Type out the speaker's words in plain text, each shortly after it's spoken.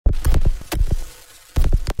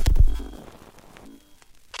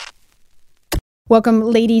Welcome,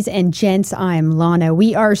 ladies and gents. I'm Lana.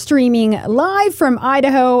 We are streaming live from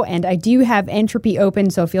Idaho, and I do have Entropy open,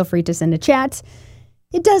 so feel free to send a chat.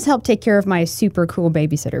 It does help take care of my super cool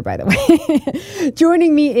babysitter, by the way.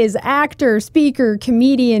 Joining me is actor, speaker,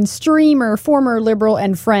 comedian, streamer, former liberal,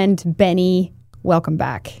 and friend Benny. Welcome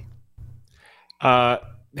back. Happy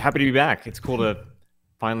to be back. It's cool to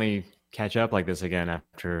finally catch up like this again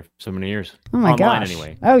after so many years. Oh my gosh.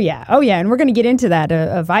 Anyway. Oh yeah. And we're going to get into that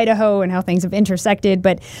of Idaho and how things have intersected.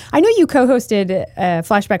 But I know you co-hosted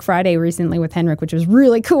Flashback Friday recently with Henrik, which was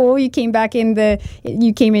really cool. You came into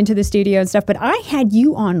the studio and stuff. But I had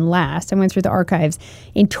you on last. I went through the archives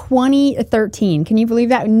in 2013. Can you believe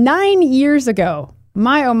that? 9 years ago.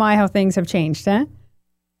 My oh my, how things have changed, huh?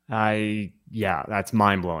 Yeah, that's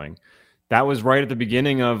mind blowing. That was right at the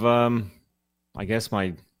beginning of I guess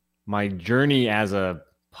my journey as a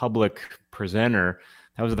public presenter.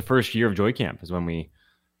 That was the first year of Joy Camp is when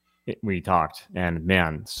we talked. And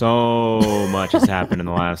man, so much has happened in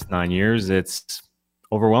the last 9 years. It's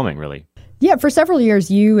overwhelming, really. Yeah, for several years,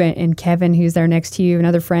 you and Kevin, who's there next to you, and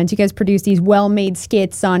other friends, you guys produced these well-made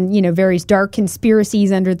skits on, various dark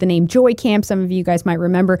conspiracies under the name Joy Camp. Some of you guys might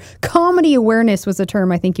remember. Comedy awareness was a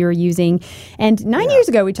term I think you were using. And 9 years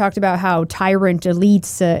ago, we talked about how tyrant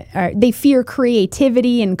elites, they fear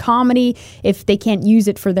creativity and comedy if they can't use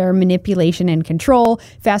it for their manipulation and control.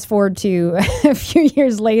 Fast forward to a few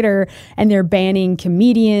years later, and they're banning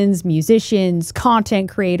comedians, musicians, content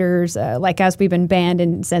creators like us. We've been banned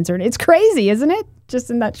and censored. It's crazy, isn't it? Just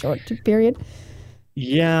in that short period.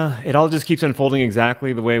 Yeah, it all just keeps unfolding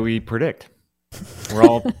exactly the way we predict. We're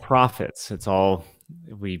all prophets. It's all,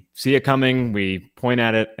 we see it coming, we point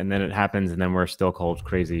at it, and then it happens, and then we're still called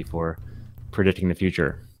crazy for predicting the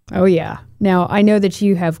future. Oh, yeah. Now, I know that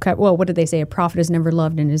you have cut, well, what did they say? A prophet is never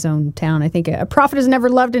loved in his own town. I think a prophet is never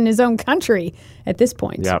loved in his own country at this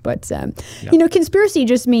point. Yep. But, conspiracy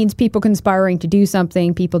just means people conspiring to do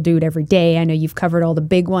something. People do it every day. I know you've covered all the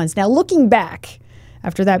big ones. Now, looking back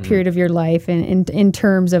after that period of your life and in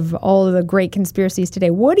terms of all of the great conspiracies today,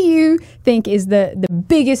 what do you think is the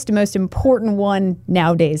biggest, most important one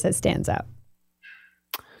nowadays that stands out?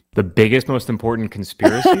 The biggest, most important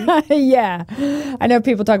conspiracy? Yeah. I know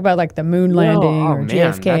people talk about like the moon landing or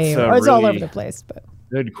JFK. Or it's all over the place. But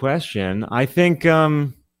good question. I think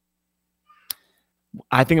I'm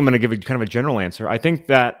going to give a kind of a general answer. I think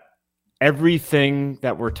that everything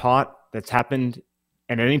that we're taught that's happened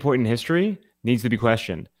at any point in history needs to be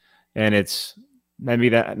questioned. And it's maybe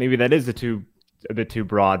that is a bit too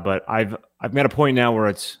broad, but I've got a point now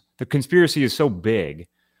where the conspiracy is so big.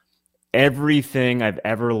 Everything I've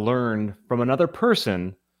ever learned from another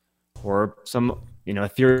person or some,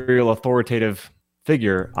 ethereal authoritative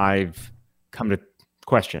figure, I've come to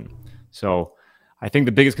question. So I think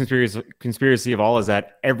the biggest conspiracy of all is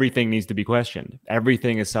that everything needs to be questioned.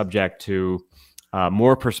 Everything is subject to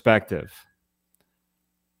more perspective.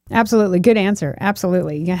 Absolutely. Good answer.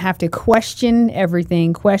 Absolutely. You have to question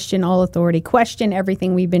everything, question all authority, question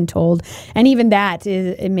everything we've been told. And even that,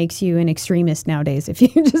 it makes you an extremist nowadays if you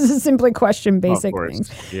just simply question basic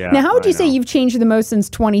things. Yeah, now, how would you say you've changed the most since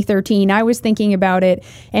 2013? I was thinking about it.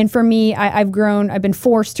 And for me, I've been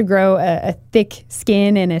forced to grow a thick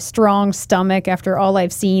skin and a strong stomach after all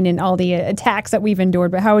I've seen and all the attacks that we've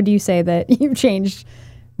endured. But how would you say that you've changed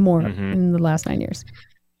more in the last 9 years?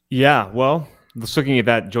 Yeah, well, just looking at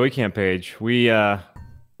that Joy Camp page, we've had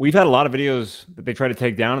a lot of videos that they try to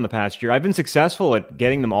take down in the past year. I've been successful at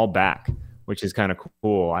getting them all back, which is kind of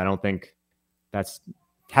cool. I don't think that's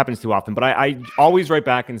happens too often, but I always write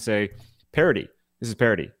back and say, parody. This is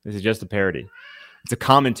parody. This is just a parody. It's a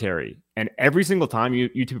commentary. And every single time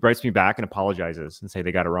YouTube writes me back and apologizes and say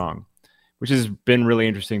they got it wrong, which has been really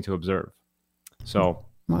interesting to observe. So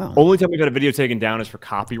Only time we've got a video taken down is for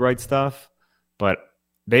copyright stuff, but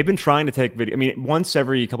they've been trying to take video. I mean, once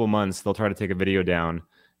every couple months, they'll try to take a video down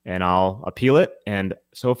and I'll appeal it. And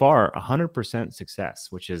so far, 100% success,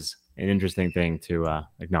 which is an interesting thing to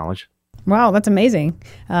acknowledge. Wow, that's amazing.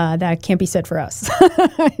 That can't be said for us.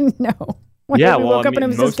 No.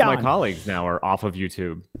 Most of my colleagues now are off of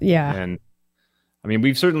YouTube. Yeah. And I mean,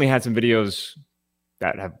 we've certainly had some videos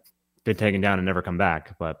that have been taken down and never come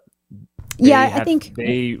back. But I think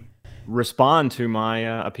they respond to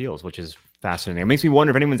my appeals, which is fascinating. It makes me wonder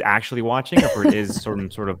if anyone's actually watching, or if it is sort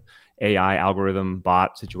of AI algorithm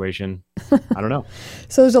bot situation. I don't know.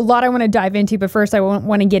 So there's a lot I want to dive into, but first I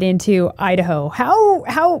want to get into Idaho.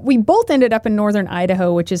 How we both ended up in northern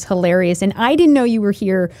Idaho, which is hilarious. And I didn't know you were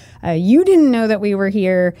here. You didn't know that we were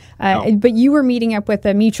here, No. But you were meeting up with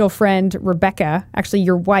a mutual friend, Rebecca, actually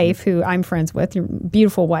your wife, who I'm friends with, your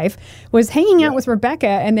beautiful wife, was hanging out with Rebecca.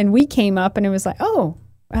 And then we came up and it was like, oh,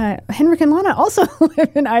 Henrik and Lana also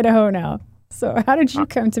live in Idaho now. So how did you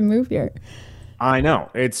come to move here? I know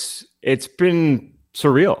it's been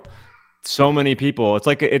surreal. So many people. It's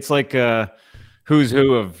like a who's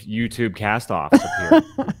who of YouTube cast-offs up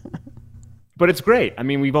here. But it's great. I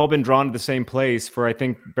mean, we've all been drawn to the same place for, I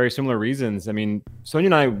think, very similar reasons. I mean, Sonia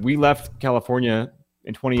and I, we left California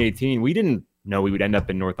in 2018. We didn't know we would end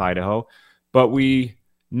up in North Idaho, but we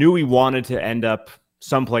knew we wanted to end up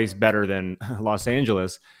someplace better than Los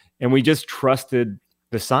Angeles. And we just trusted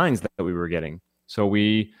the signs that we were getting. So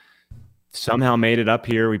we somehow made it up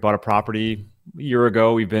here. We bought a property a year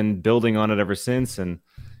ago. We've been building on it ever since. And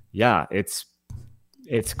yeah, it's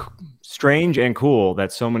strange and cool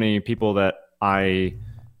that so many people that I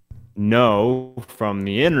know from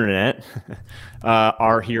the internet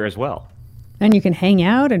are here as well. And you can hang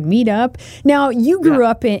out and meet up. Now, you grew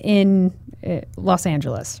up in Los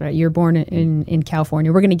Angeles, right? You're born in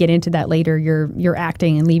California. We're going to get into that later, your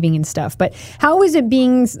acting and leaving and stuff. But how is it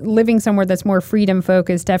living somewhere that's more freedom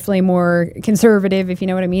focused, definitely more conservative, if you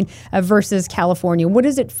know what I mean, versus California? What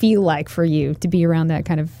does it feel like for you to be around that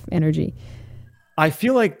kind of energy? I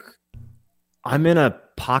feel like I'm in a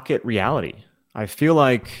pocket reality. I feel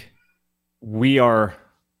like we are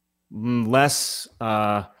less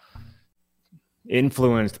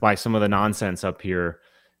influenced by some of the nonsense up here.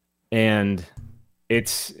 And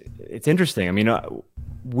it's interesting. I mean,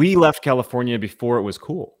 we left California before it was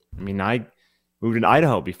cool. I mean, I moved in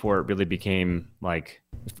Idaho before it really became like,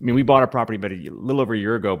 I mean, we bought a property about a little over a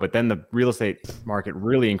year ago, but then the real estate market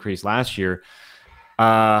really increased last year.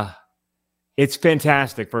 It's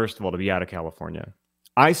fantastic, first of all, to be out of California.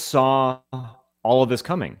 I saw all of this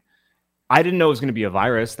coming. I didn't know it was going to be a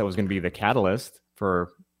virus that was going to be the catalyst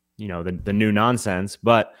for, the new nonsense,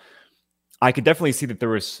 but I could definitely see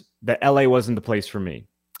that LA wasn't the place for me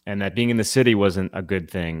and that being in the city wasn't a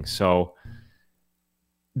good thing. So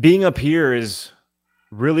being up here is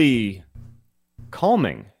really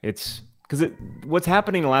calming. It's because what's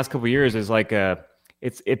happening the last couple of years is like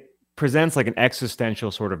it presents like an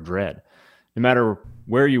existential sort of dread. No matter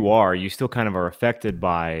where you are, you still kind of are affected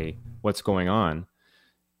by what's going on.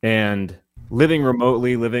 And living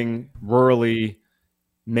remotely, living rurally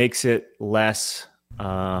makes it less,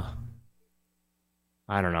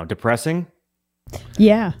 depressing.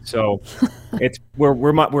 Yeah. So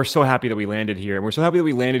we're so happy that we landed here. And we're so happy that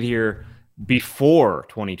we landed here before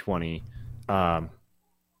 2020 and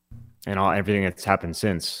everything that's happened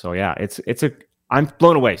since. So yeah, I'm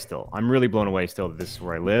blown away still. I'm really blown away still that this is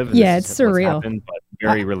where I live. Yeah, it's surreal. Happened, but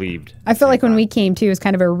very relieved. I felt like when we came to, it was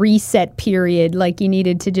kind of a reset period. Like you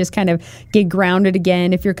needed to just kind of get grounded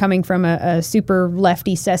again. If you're coming from a super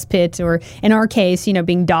lefty cesspit, or in our case,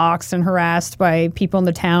 being doxxed and harassed by people in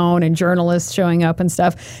the town and journalists showing up and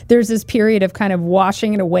stuff, there's this period of kind of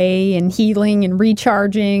washing it away and healing and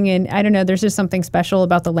recharging. And I don't know, there's just something special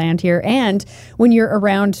about the land here. And when you're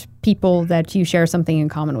around people that you share something in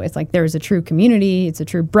common with, like there's a true community, it's a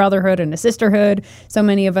true brotherhood and a sisterhood. So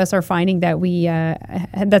many of us are finding that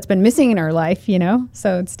that's been missing in our life,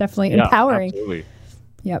 so it's definitely empowering. Absolutely.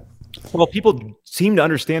 Yep. Well, people seem to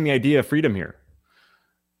understand the idea of freedom here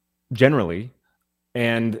generally.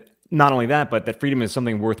 And not only that, but that freedom is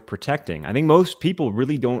something worth protecting. I think most people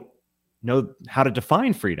really don't know how to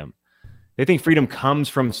define freedom. They think freedom comes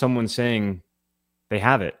from someone saying they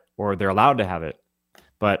have it or they're allowed to have it.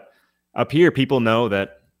 But up here, people know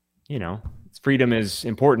that, freedom is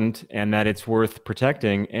important and that it's worth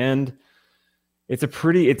protecting. And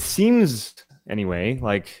it seems anyway,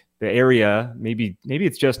 like the area, maybe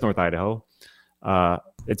it's just North Idaho.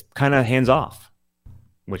 It's kind of hands off,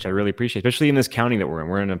 which I really appreciate, especially in this county that we're in.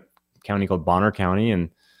 We're in a county called Bonner County,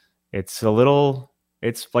 and it's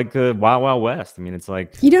like the Wild Wild West. I mean, it's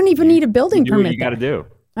like you don't even need a building permit. What you got to do.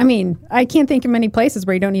 I mean, I can't think of many places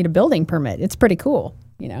where you don't need a building permit. It's pretty cool.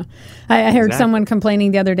 I heard someone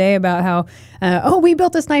complaining the other day about how, we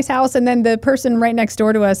built this nice house, and then the person right next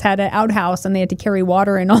door to us had an outhouse, and they had to carry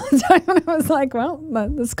water in all the time. And I was like, well,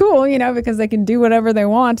 that's cool, because they can do whatever they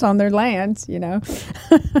want on their land,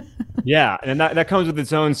 Yeah, and that comes with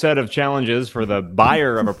its own set of challenges for the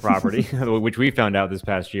buyer of a property, which we found out this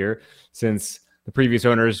past year, since the previous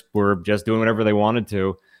owners were just doing whatever they wanted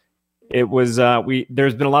to. It was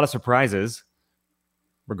there's been a lot of surprises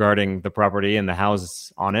regarding the property and the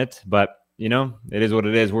house on it, but it is what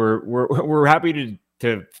it is. We're happy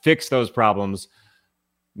to fix those problems.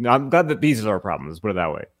 I'm glad that these are our problems. Put it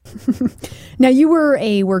that way. Now, you were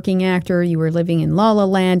a working actor. You were living in La La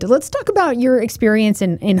Land. Let's talk about your experience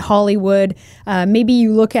in Hollywood. Maybe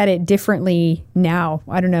you look at it differently now.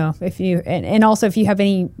 I don't know if you, and also if you have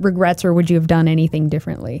any regrets, or would you have done anything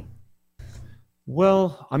differently?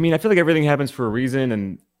 Well, I mean, I feel like everything happens for a reason,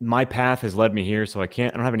 and my path has led me here, so I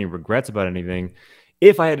don't have any regrets about anything.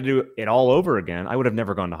 If I had to do it all over again, I would have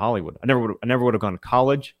never gone to Hollywood. I never would have gone to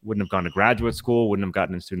college, wouldn't have gone to graduate school, wouldn't have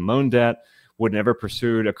gotten in student loan debt, would never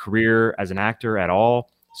pursued a career as an actor at all.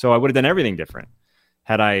 So I would have done everything different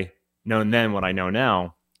had I known then what I know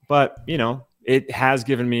now. But, it's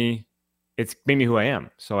made me who I am.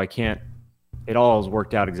 So I can't, it all has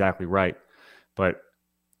worked out exactly right. But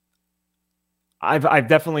I've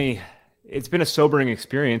definitely, it's been a sobering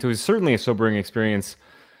experience. It was certainly a sobering experience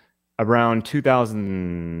around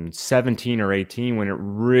 2017 or 18 when it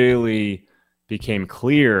really became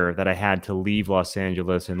clear that I had to leave Los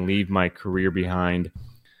Angeles and leave my career behind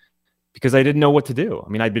because I didn't know what to do. I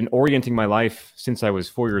mean, I'd been orienting my life since I was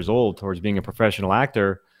 4 years old towards being a professional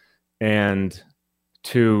actor, and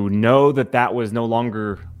to know that that was no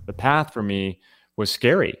longer the path for me was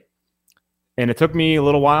scary. And it took me a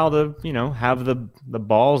little while to, have the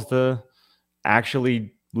balls to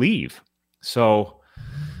actually leave. So,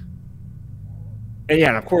 and yeah,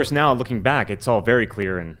 and of course now looking back, it's all very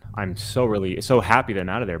clear, and I'm so happy that I'm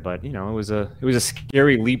out of there. But it was a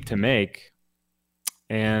scary leap to make,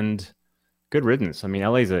 and good riddance. I mean,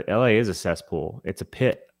 LA is a cesspool. It's a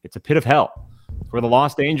pit. It's a pit of hell. It's where the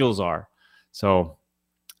Lost Angels are. So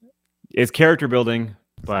it's character building,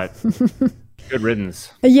 but good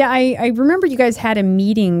riddance. Yeah, I remember you guys had a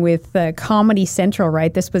meeting with Comedy Central,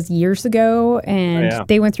 right? This was years ago, and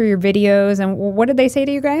they went through your videos. And what did they say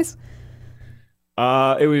to you guys?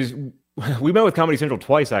 We met with Comedy Central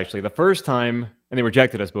twice, actually. The first time, and they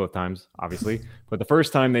rejected us both times, obviously. But the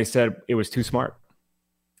first time they said it was too smart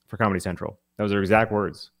for Comedy Central. That was their exact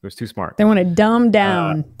words. It was too smart. They want to dumb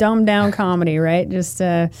down comedy, right?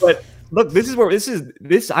 But look,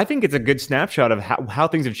 I think it's a good snapshot of how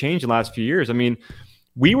things have changed in the last few years. I mean,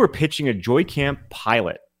 we were pitching a Joy Camp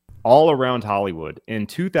pilot all around Hollywood in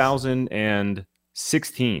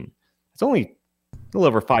 2016. It's only a little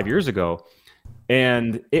over 5 years ago.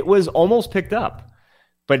 And it was almost picked up.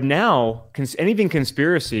 But now, anything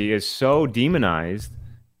conspiracy is so demonized,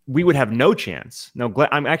 we would have no chance. No,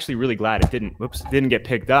 I'm actually really glad it didn't get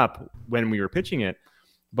picked up when we were pitching it.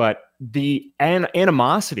 But the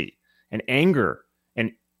animosity and anger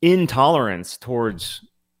and intolerance towards,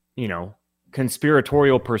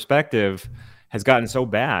 conspiratorial perspective has gotten so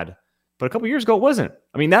bad. But a couple years ago, it wasn't.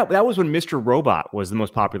 I mean, that was when Mr. Robot was the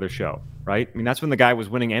most popular show, right? I mean, that's when the guy was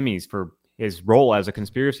winning Emmys for his role as a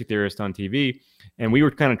conspiracy theorist on TV. And we were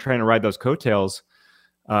kind of trying to ride those coattails.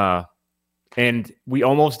 And we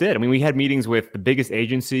almost did. I mean, we had meetings with the biggest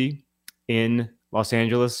agency in Los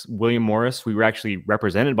Angeles, William Morris. We were actually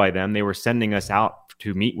represented by them. They were sending us out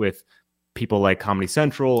to meet with people like Comedy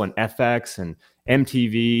Central and FX and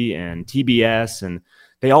MTV and TBS. And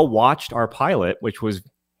they all watched our pilot, which was,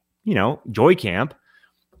 Joy Camp,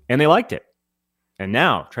 and they liked it. And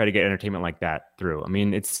now try to get entertainment like that through. I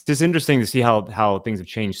mean, it's just interesting to see how things have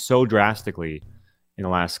changed so drastically in the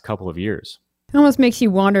last couple of years. It almost makes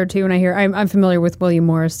you wonder too. When I hear, I'm familiar with William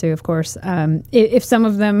Morris too, of course. If some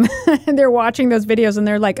of them, they're watching those videos and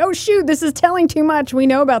they're like, "Oh shoot, this is telling too much. We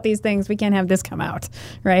know about these things. We can't have this come out,"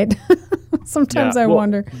 right? Sometimes I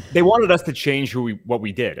wonder. They wanted us to change what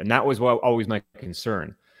we did, and that was always my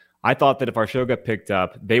concern. I thought that if our show got picked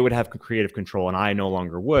up, they would have creative control, and I no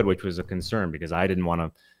longer would, which was a concern because I didn't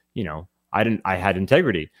want to, I had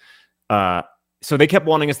integrity. So they kept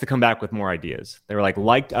wanting us to come back with more ideas. They were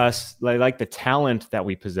liked us, they liked the talent that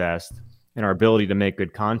we possessed and our ability to make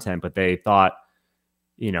good content, but they thought,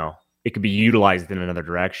 it could be utilized in another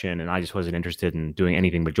direction. And I just wasn't interested in doing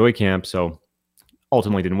anything but Joy Camp. So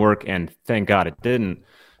ultimately didn't work, and thank God it didn't.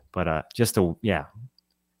 But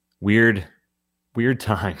weird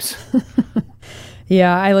times.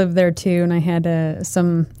 Yeah, I lived there too, and I had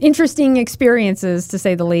some interesting experiences, to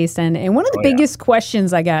say the least. And one of the biggest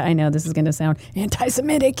questions I got, I know this is going to sound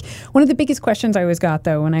anti-Semitic, one of the biggest questions I always got,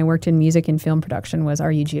 though, when I worked in music and film production was,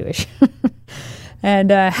 are you Jewish?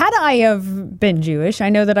 And had I have been Jewish, I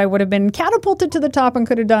know that I would have been catapulted to the top and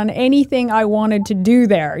could have done anything I wanted to do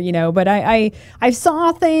there, But I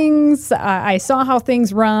saw things. I saw how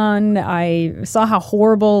things run. I saw how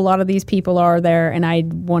horrible a lot of these people are there, and I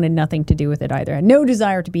wanted nothing to do with it either. I had no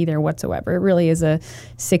desire to be there whatsoever. It really is a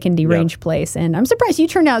sick and deranged place. And I'm surprised you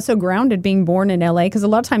turned out so grounded being born in LA, because a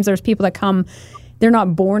lot of times there's people that come, they're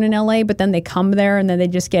not born in LA, but then they come there and then they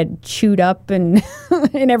just get chewed up and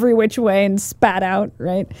in every which way and spat out,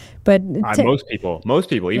 right? But most people,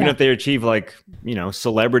 even if they achieve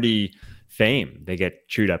celebrity fame, they get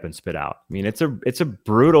chewed up and spit out. I mean, it's a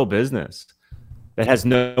brutal business that has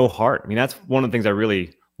no heart. I mean, that's one of the things I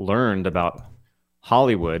really learned about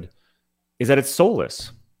Hollywood, is that it's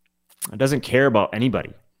soulless. it doesn't care about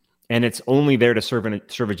anybody, and it's only there to serve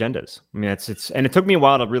agendas. I mean, and it took me a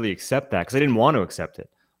while to really accept that, because I didn't want to accept it.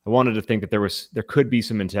 I wanted to think that there could be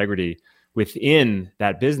some integrity within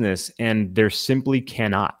that business, and there simply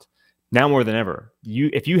cannot. Now more than ever,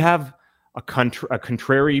 if you have a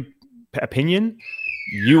contrary opinion,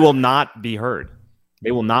 you will not be heard.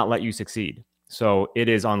 They will not let you succeed. So it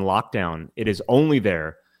is on lockdown. It is only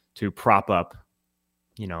there to prop up,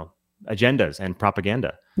 agendas and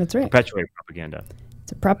propaganda. That's right. Perpetuate propaganda.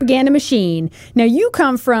 It's a propaganda machine. Now, you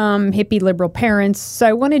come from hippie liberal parents, so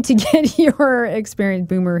I wanted to get your experience,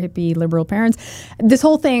 boomer hippie liberal parents. This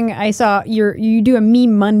whole thing, I saw you do a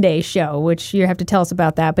Meme Monday show, which you have to tell us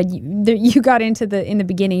about that. But you got into in the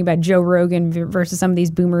beginning about Joe Rogan versus some of these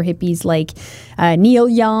boomer hippies like Neil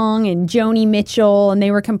Young and Joni Mitchell, and they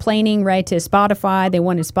were complaining, right, to Spotify. They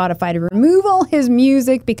wanted Spotify to remove all his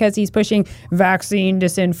music because he's pushing vaccine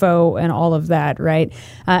disinfo and all of that, right?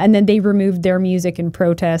 And then they removed their music in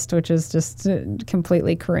protest, which is just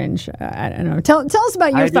completely cringe. I don't know. Tell us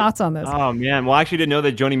about your thoughts on this. Oh man, well, I actually didn't know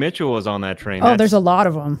that Joni Mitchell was on that train. There's a lot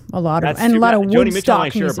of them, and a lot of Joni Mitchell and I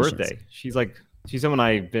share a musicians. birthday. She's someone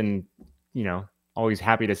I've been, always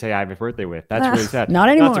happy to say I have a birthday with. That's really sad. Not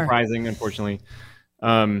anymore. Not surprising, unfortunately.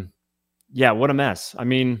 Yeah, what a mess. I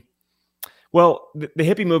mean, well, the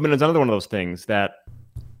hippie movement is another one of those things that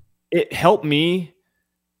it helped me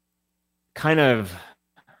kind of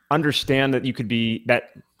understand that you could be that.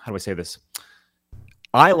 How do I say this?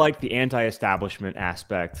 I like the anti-establishment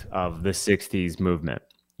aspect of the 60s movement.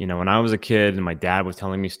 When I was a kid and my dad was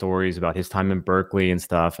telling me stories about his time in Berkeley and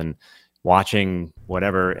stuff, and watching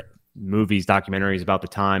whatever movies, documentaries about the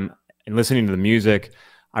time and listening to the music,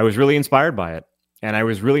 I was really inspired by it. And I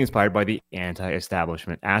was really inspired by the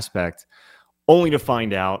anti-establishment aspect, only to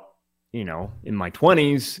find out, in my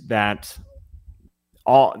 20s that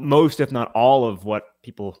most, if not all, of what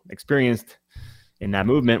people experienced in that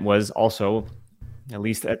movement was also, at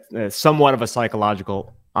least somewhat of a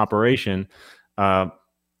psychological operation,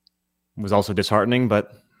 was also disheartening,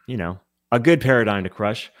 but a good paradigm to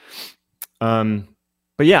crush. But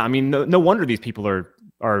yeah, I mean, no wonder these people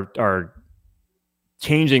are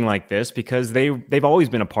changing like this, because they've always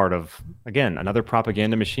been a part of, again, another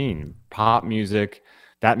propaganda machine. Pop music,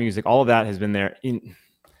 that music, all of that has been there. I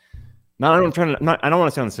don't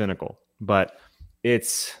want to sound cynical, but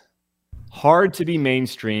it's hard to be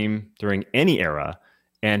mainstream during any era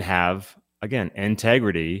and have, again,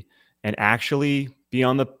 integrity and actually be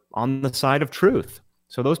on the side of truth.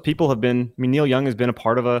 So those people have been, Neil Young has been a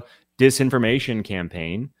part of a disinformation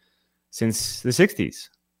campaign since the 60s.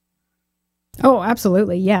 Oh,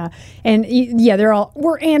 absolutely. Yeah. And yeah,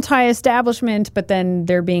 we're anti-establishment, but then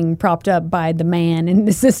they're being propped up by the man in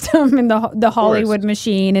the system and the Hollywood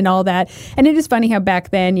machine and all that. And it is funny how back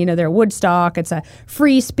then, they're Woodstock, it's a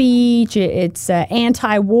free speech, it's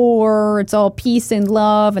anti-war, it's all peace and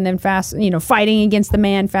love. And then fighting against the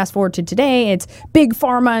man. Fast forward to today, it's big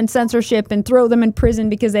pharma and censorship and throw them in prison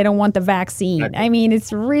because they don't want the vaccine. I mean,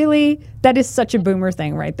 that is such a boomer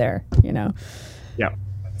thing right there, Yeah.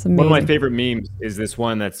 One of my favorite memes is this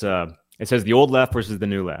one that's it says the old left versus the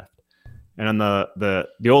new left, and on the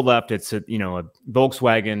old left it's a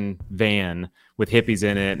Volkswagen van with hippies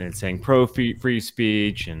in it, and it's saying pro free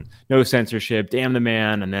speech and no censorship, damn the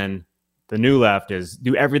man. And then the new left is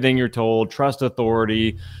do everything you're told, trust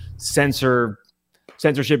authority, censorship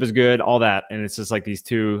is good, all that. And it's just like these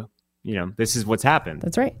two, this is what's happened.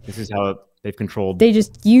 That's right. This is how they've controlled. They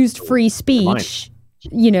just used free speech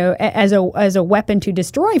as a weapon to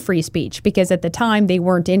destroy free speech, because at the time they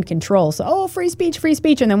weren't in control. So, free speech.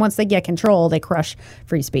 And then once they get control, they crush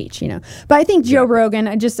free speech, But I think Joe Rogan,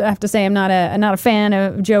 I just have to say, I'm not a fan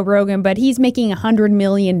of Joe Rogan, but he's making $100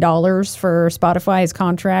 million for Spotify's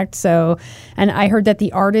contract. So, and I heard that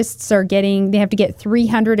the artists they have to get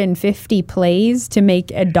 350 plays to make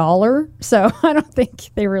 $1. So I don't think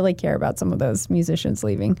they really care about some of those musicians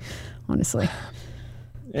leaving, honestly.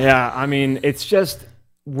 Yeah. I mean,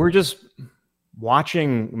 we're just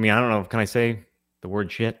watching. I don't know. Can I say the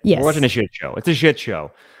word shit? Yes. We're watching a shit show. It's a shit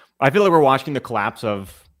show. I feel like we're watching the collapse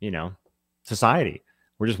of, society.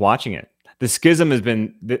 We're just watching it. The schism has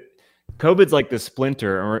been, COVID's like the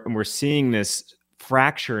splinter, and we're seeing this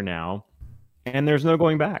fracture now, and there's no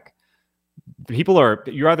going back.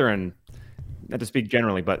 You're either in, not to speak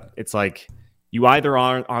generally, but it's like you either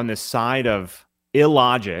are on the side of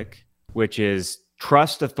illogic, which is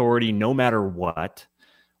trust authority no matter what,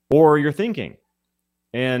 or you're thinking,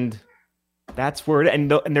 and that's where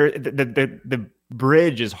the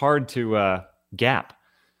bridge is hard to gap.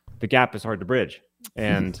 The gap is hard to bridge,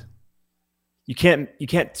 and you can't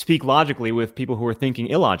speak logically with people who are thinking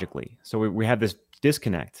illogically. So we have this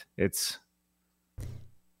disconnect. It's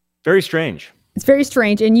very strange. It's very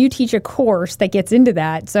strange. And you teach a course that gets into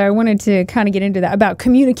that. So I wanted to kind of get into that about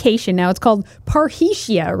communication. Now it's called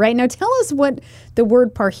parrhesia, right? Now tell us what the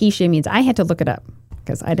word parrhesia means. I had to look it up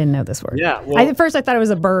because I didn't know this word. Yeah. Well, at first I thought it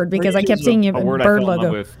was a bird because I kept seeing a word bird I fell in logo.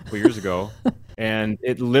 love with 2 years ago. And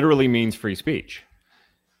it literally means free speech.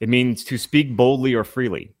 It means to speak boldly or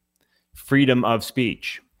freely, freedom of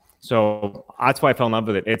speech. So that's why I fell in love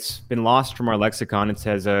with it. It's been lost from our lexicon. It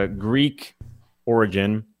has a Greek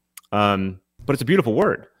origin. But it's a beautiful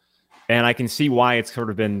word. And I can see why it's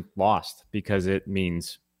sort of been lost, because it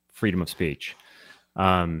means freedom of speech.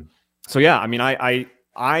 So yeah, I mean,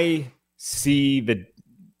 I see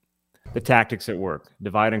the tactics at work,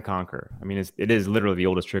 divide and conquer. I mean, it is literally the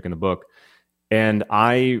oldest trick in the book. And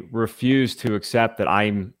I refuse to accept that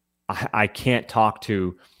I can't talk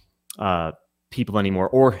to people anymore,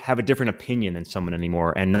 or have a different opinion than someone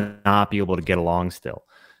anymore, and not be able to get along still.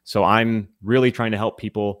 So I'm really trying to help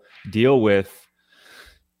people deal with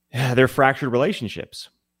their fractured relationships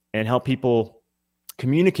and help people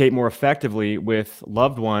communicate more effectively with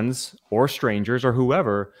loved ones or strangers or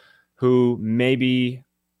whoever who maybe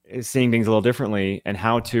is seeing things a little differently, and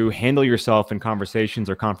how to handle yourself in conversations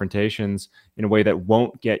or confrontations in a way that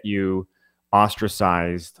won't get you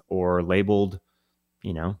ostracized or labeled,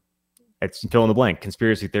 it's fill in the blank,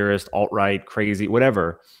 conspiracy theorist, alt-right, crazy,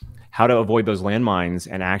 whatever. How to avoid those landmines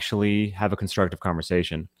and actually have a constructive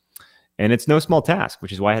conversation. And it's no small task,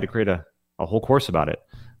 which is why I had to create a whole course about it.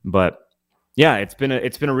 But yeah, it's been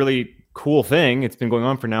a really cool thing. It's been going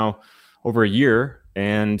on for now over a year,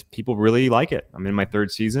 and people really like it. I'm in my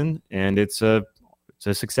 3rd season, and it's a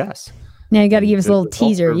success. Now you got to give us a little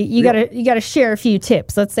teaser. You got to share a few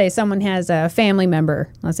tips. Let's say someone has a family member.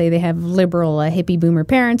 Let's say they have liberal hippie boomer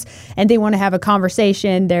parents, and they want to have a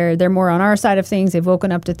conversation. They're more on our side of things. They've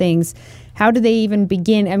woken up to things. How do they even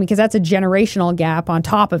begin? I mean, because that's a generational gap on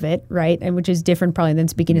top of it, right? And which is different probably than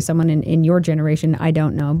speaking to someone in your generation. I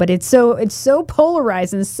don't know, but it's so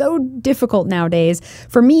polarized and so difficult nowadays.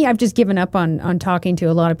 For me, I've just given up on talking to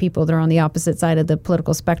a lot of people that are on the opposite side of the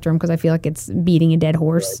political spectrum, because I feel like it's beating a dead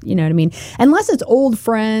horse. Right. You know what I mean? Unless it's old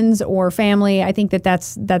friends or family, I think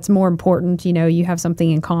that's more important. You have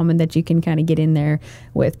something in common that you can kind of get in there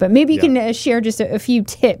with. But maybe you can share just a few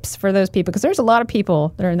tips for those people, because there's a lot of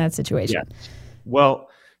people that are in that situation. Yeah. Well,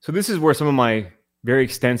 so this is where some of my very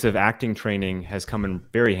extensive acting training has come in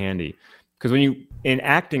very handy. Because in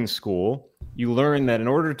acting school, you learn that in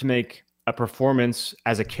order to make a performance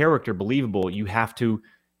as a character believable, you have to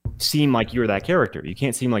seem like you're that character. You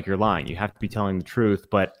can't seem like you're lying. You have to be telling the truth,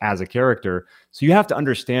 but as a character. So you have to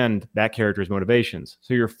understand that character's motivations.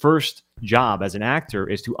 So your first job as an actor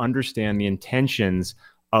is to understand the intentions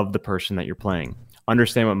of the person that you're playing.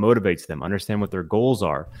 Understand what motivates them. Understand what their goals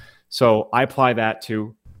are. So I apply that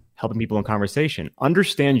to helping people in conversation.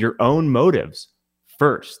 Understand your own motives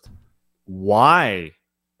first. Why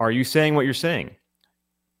are you saying what you're saying?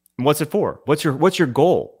 And what's it for? What's your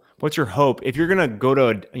goal? What's your hope? If you're going to go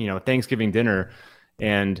to a Thanksgiving dinner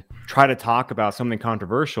and try to talk about something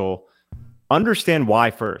controversial, understand why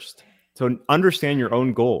first. So understand your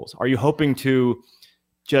own goals. Are you hoping to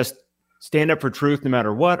just stand up for truth no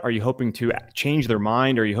matter what? Are you hoping to change their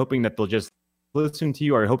mind? Are you hoping that they'll just listen to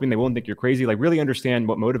you? Are you hoping they won't think you're crazy? Like, really understand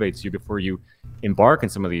what motivates you before you embark in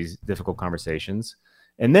some of these difficult conversations.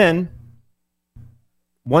 And then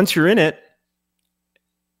once you're in it,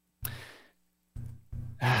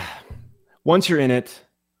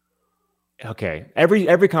 okay,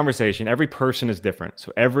 every conversation, every person is different.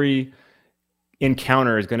 So every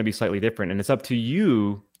encounter is going to be slightly different. And it's up to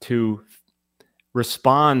you to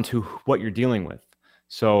respond to what you're dealing with.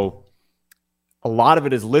 So a lot of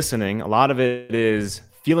it is listening. A lot of it is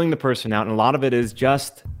feeling the person out. And a lot of it is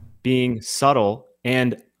just being subtle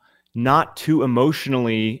and not too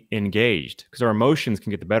emotionally engaged, because our emotions can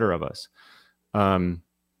get the better of us. And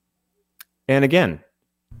again,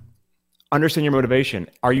 understand your motivation.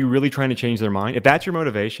 Are you really trying to change their mind? If that's your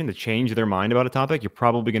motivation, to change their mind about a topic, you're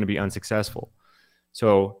probably going to be unsuccessful.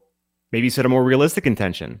 So maybe set a more realistic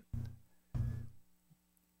intention.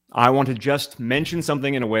 I want to just mention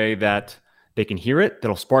something in a way that they can hear it,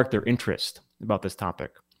 that'll spark their interest about this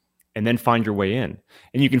topic, and then find your way in.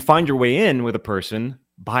 And you can find your way in with a person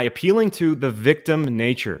by appealing to the victim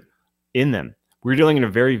nature in them. We're dealing in a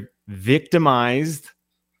very victimized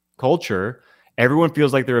culture. Everyone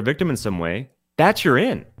feels like they're a victim in some way. That's your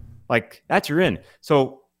in. That's your in.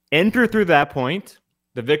 So enter through that point,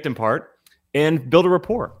 the victim part, and build a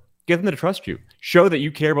rapport. Get them to trust you. Show that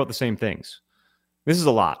you care about the same things. This is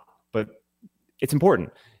a lot, but it's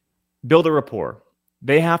important. Build a rapport.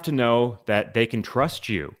 They have to know that they can trust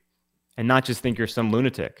you and not just think you're some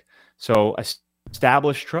lunatic. So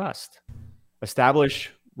establish trust,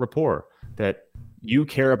 establish rapport that you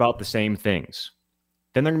care about the same things.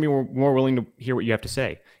 Then they're going to be more willing to hear what you have to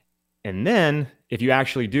say. And then if you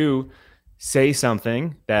actually do say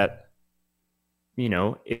something that,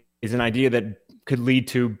 is an idea that could lead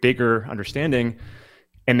to bigger understanding,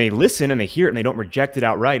 and they listen and they hear it and they don't reject it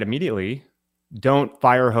outright immediately, don't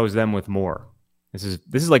fire hose them with more. This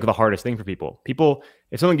is like the hardest thing for people. People,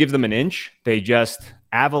 if someone gives them an inch, they just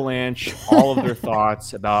avalanche all of their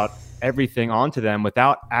thoughts about everything onto them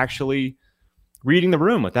without actually reading the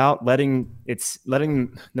room, without letting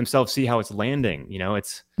themselves see how it's landing.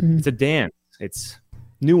 It's a dance. It's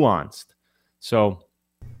nuanced. So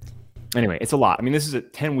anyway, it's a lot. I mean, this is a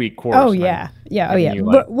 10-week course. Oh yeah.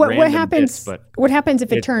 But what happens? What happens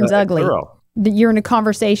if it turns ugly? You're in a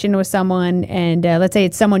conversation with someone, and let's say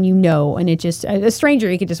it's someone and it just a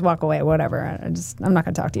stranger. You could just walk away, whatever. I'm not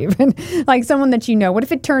going to talk to you. But like someone that what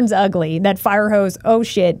if it turns ugly? That fire hose. Oh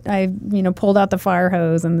shit! I pulled out the fire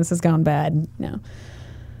hose, and this has gone bad. No.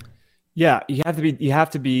 Yeah, you have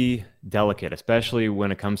to be delicate, especially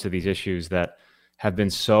when it comes to these issues that have been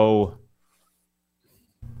so.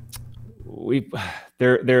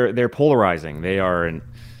 They're polarizing. They are, and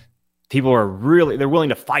people are they're willing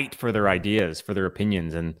to fight for their ideas, for their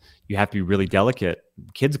opinions, and you have to be really delicate,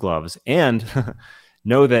 kids gloves, and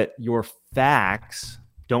know that your facts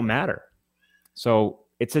don't matter. So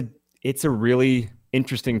it's a really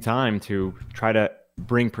interesting time to try to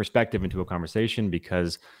bring perspective into a conversation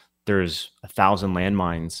because there's 1,000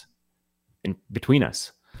 landmines in between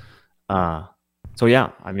us. So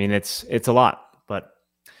yeah, I mean, it's a lot, but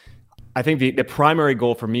I think the primary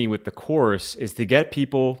goal for me with the course is to get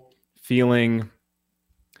people feeling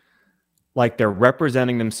like they're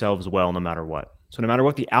representing themselves well, no matter what. So no matter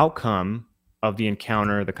what the outcome of the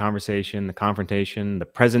encounter, the conversation, the confrontation, the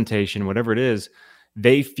presentation, whatever it is,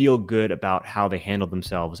 they feel good about how they handled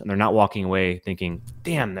themselves, and they're not walking away thinking,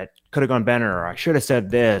 damn, that could have gone better, or I should have said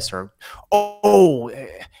this, or, oh,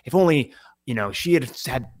 if only, she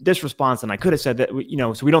had this response and I could have said that,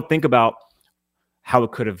 so we don't think about how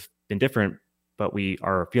it could have been different, but we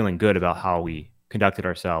are feeling good about how we conducted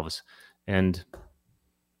ourselves and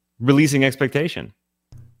releasing expectation.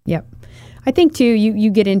 Yep. I think too, you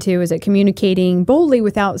get into is it communicating boldly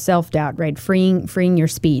without self-doubt, right? Freeing your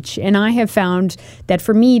speech. And I have found that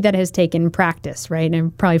for me, that has taken practice, right?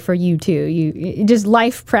 And probably for you too, just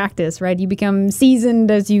life practice, right? You become seasoned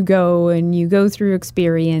as you go, and you go through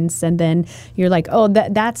experience, and then you're like, oh,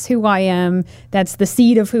 that's who I am. That's the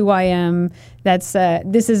seed of who I am. That's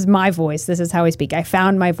this is my voice. This is how I speak. I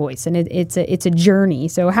found my voice, and it's a journey.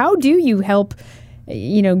 So how do you help,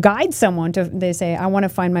 guide someone to, they say, I want to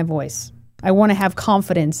find my voice. I want to have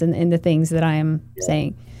confidence in the things that I am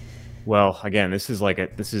saying. Well, again, this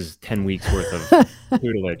is 10 weeks worth of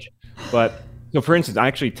tutelage. But so for instance,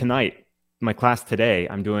 actually tonight, my class today,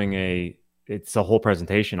 I'm doing it's a whole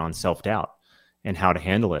presentation on self-doubt and how to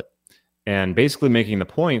handle it. And basically making the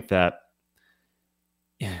point that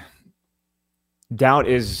doubt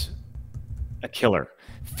is a killer.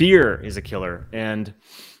 Fear is a killer. And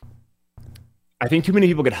I think too many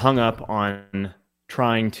people get hung up on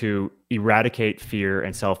trying to eradicate fear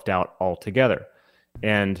and self-doubt altogether.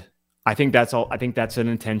 And I think that's an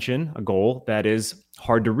intention, a goal that is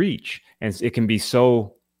hard to reach. And it can be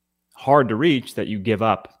so hard to reach that you give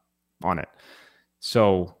up on it.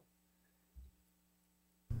 So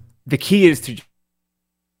the key is to...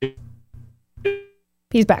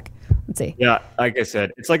 He's back. Let's see. Yeah, like I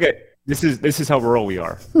said, it's like this is how rural we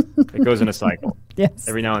are. It goes in a cycle. Yes.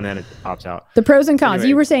 Every now and then it pops out. The pros and cons. Anyway,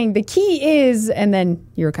 you were saying the key is, and then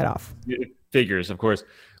you were cut off. Figures, of course.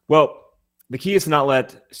 Well, the key is to not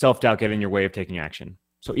let self-doubt get in your way of taking action.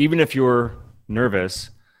 So even if you're nervous,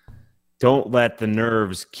 don't let the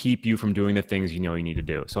nerves keep you from doing the things you need to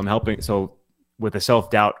do. So with a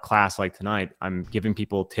self-doubt class like tonight, I'm giving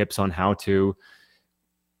people tips on how to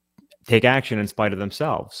take action in spite of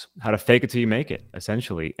themselves, how to fake it till you make it,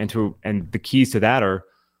 essentially. And the keys to that are,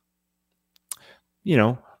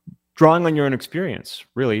 drawing on your own experience.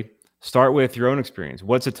 Really start with your own experience.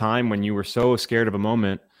 What's a time when you were so scared of a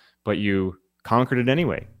moment, but you conquered it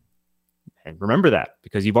anyway? And remember that,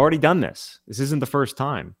 because you've already done this. This isn't the first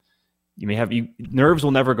time. Nerves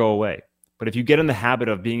will never go away. But if you get in the habit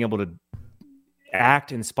of being able to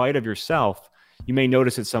act in spite of yourself, you may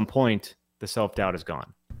notice at some point the self-doubt is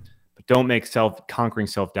gone. But don't make conquering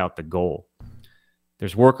self-doubt the goal.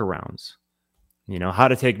 There's workarounds. How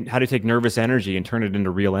to take nervous energy and turn it into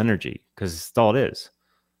real energy, because that's all it is.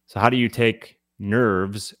 So how do you take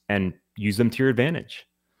nerves and use them to your advantage?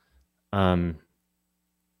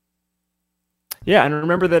 Yeah, and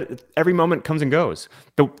remember that every moment comes and goes.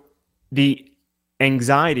 The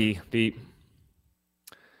anxiety, the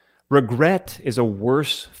regret is a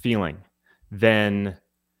worse feeling than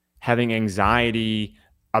having anxiety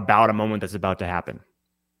about a moment that's about to happen.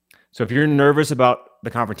 So if you're nervous about the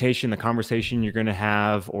conversation you're going to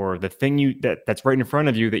have, or the thing that's right in front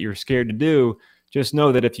of you that you're scared to do, just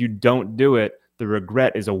know that if you don't do it, the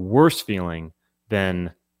regret is a worse feeling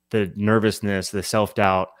than the nervousness, the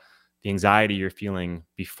self-doubt, the anxiety you're feeling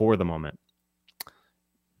before the moment.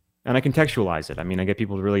 And I contextualize it. I mean, I get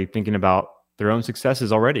people really thinking about their own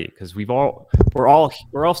successes already, because we're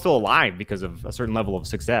all still alive because of a certain level of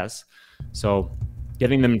success. So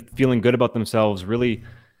getting them feeling good about themselves, really,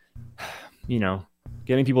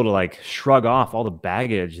 getting people to like shrug off all the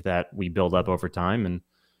baggage that we build up over time and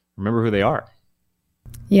remember who they are.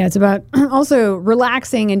 Yeah, it's about also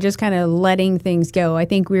relaxing and just kind of letting things go. I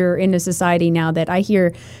think we're in a society now that I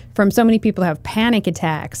hear from so many people have panic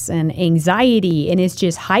attacks and anxiety, and it's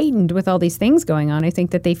just heightened with all these things going on. I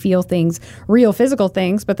think that they feel things, real physical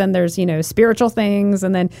things, but then there's, spiritual things,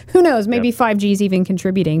 and then who knows, maybe 5G is even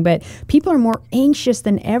contributing. But people are more anxious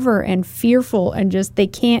than ever and fearful, and just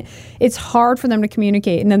it's hard for them to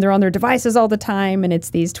communicate. And then they're on their devices all the time, and it's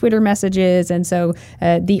these Twitter messages. And so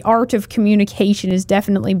the art of communication has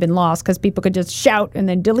definitely been lost, because people could just shout and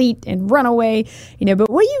then delete and run away. But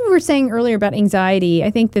what you were saying earlier about anxiety,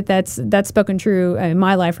 I think that's spoken true in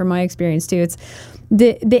my life, from my experience too. It's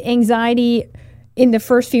the anxiety in the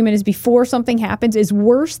first few minutes before something happens is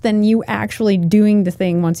worse than you actually doing the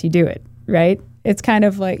thing once you do it, right? It's kind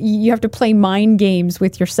of like you have to play mind games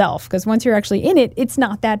with yourself, because once you're actually in it, it's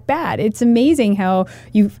not that bad. It's amazing how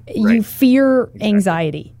you fear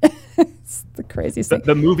anxiety. It's the craziest thing.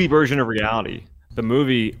 The movie version of reality.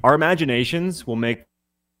 Our imaginations will make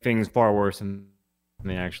things far worse than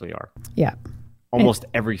they actually are. Yeah. Almost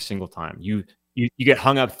every single time. You get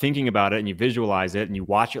hung up thinking about it, and you visualize it, and you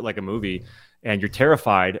watch it like a movie, and you're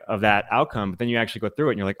terrified of that outcome, but then you actually go through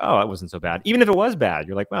it and you're like, oh, that wasn't so bad. Even if it was bad,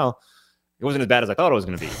 you're like, well, it wasn't as bad as I thought it was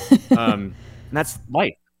going to be. And that's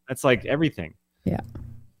life. That's like everything. Yeah.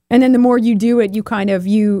 And then the more you do it, you kind of,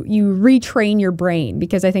 you retrain your brain,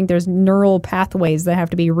 because I think there's neural pathways that have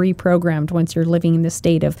to be reprogrammed once you're living in this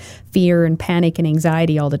state of fear and panic and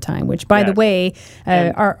anxiety all the time, which, by the way,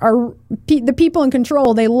 the people in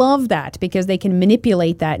control, they love that, because they can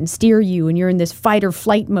manipulate that and steer you, and you're in this fight or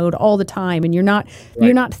flight mode all the time, and you're not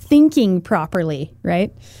thinking properly,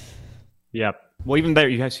 right? Yeah. Well, even there,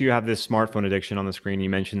 you have this smartphone addiction on the screen. You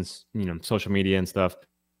mentioned, social media and stuff.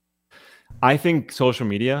 I think social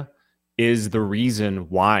media is the reason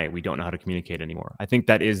why we don't know how to communicate anymore. I think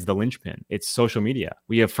that is the linchpin. It's social media.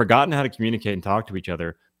 We have forgotten how to communicate and talk to each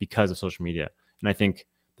other because of social media. And I think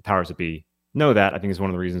the powers that be know that. I think is one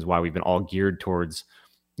of the reasons why we've been all geared towards,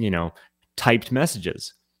 typed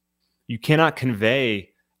messages. You cannot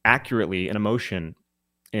convey accurately an emotion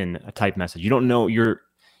in a typed message. You don't know, you're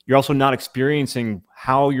also not experiencing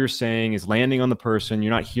how you're saying is landing on the person.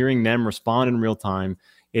 You're not hearing them respond in real time.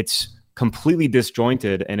 It's completely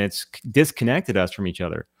disjointed, and it's disconnected us from each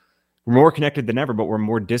other. We're more connected than ever, but we're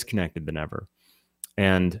more disconnected than ever.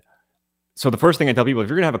 And so the first thing I tell people, if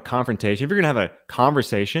you're going to have a confrontation, if you're going to have a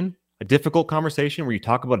conversation, a difficult conversation where you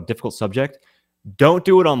talk about a difficult subject, don't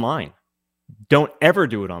do it online. Don't ever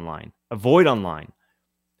do it online. Avoid online.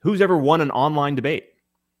 Who's ever won an online debate?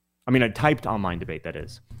 I mean, a typed online debate, that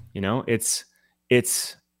is. You're just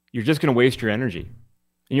going to waste your energy.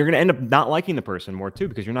 And you're going to end up not liking the person more too,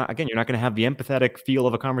 because you're not going to have the empathetic feel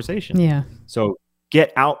of a conversation. Yeah. So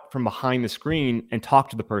get out from behind the screen and talk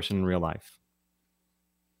to the person in real life.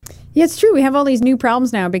 Yeah, it's true. We have all these new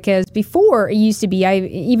problems now, because before it used to be,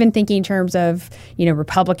 even thinking in terms of,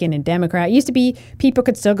 Republican and Democrat, it used to be people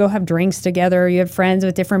could still go have drinks together. You have friends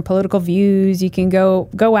with different political views. You can go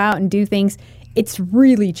out and do things. It's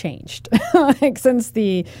really changed since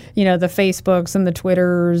the Facebooks and the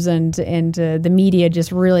Twitters and the media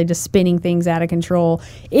just spinning things out of control.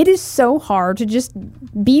 It is so hard to just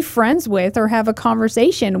be friends with or have a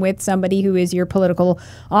conversation with somebody who is your political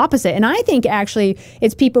opposite. And I think actually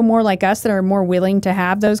it's people more like us that are more willing to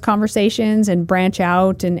have those conversations and branch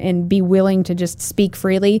out and be willing to just speak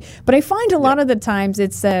freely. But I find a lot of the times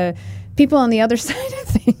it's people on the other side of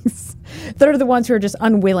things that are the ones who are just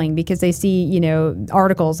unwilling, because they see,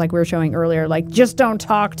 articles like we were showing earlier, like just don't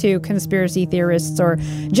talk to conspiracy theorists, or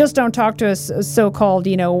just don't talk to a so-called,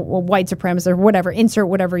 white supremacist, or whatever, insert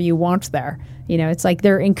whatever you want there. It's like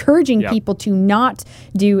they're encouraging people to not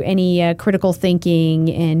do any critical thinking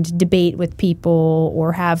and debate with people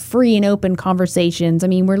or have free and open conversations. I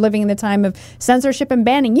mean, we're living in the time of censorship and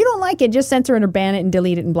banning. You don't like it, just censor it or ban it and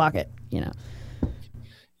delete it and block it,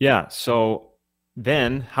 Yeah. So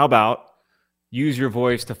then how about use your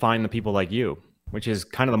voice to find the people like you, which is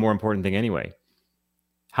kind of the more important thing anyway.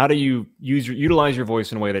 How do you utilize your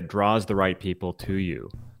voice in a way that draws the right people to you?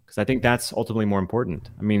 Because I think that's ultimately more important.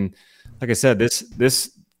 I mean, like I said,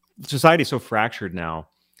 this society is so fractured now,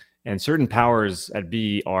 and certain powers at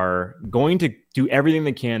B are going to do everything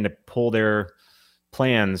they can to pull their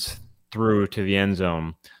plans through to the end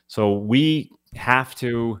zone. So we have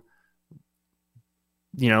to,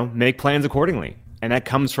 make plans accordingly. And that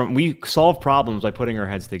comes from, we solve problems by putting our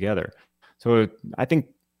heads together. So I think,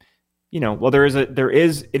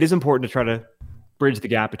 it is important to try to bridge the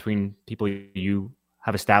gap between people you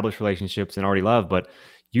have established relationships and already love, but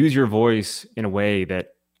use your voice in a way that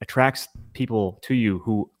attracts people to you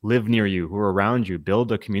who live near you, who are around you,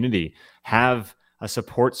 build a community, have a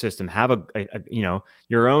support system, have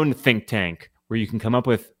your own think tank where you can come up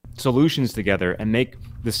with solutions together and make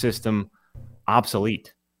the system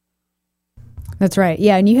obsolete. That's right.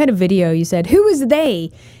 Yeah. And you had a video, you said, who is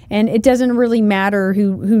they? And it doesn't really matter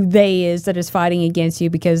who they is that is fighting against you,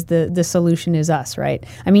 because the solution is us, right?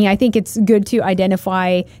 I mean, I think it's good to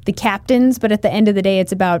identify the captains, but at the end of the day,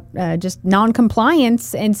 it's about just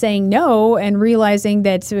non-compliance and saying no and realizing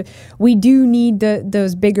that we do need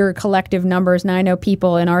those bigger collective numbers. And I know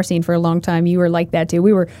people in our scene for a long time, you were like that too.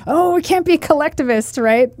 We were, we can't be collectivist,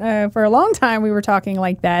 right? For a long time, we were talking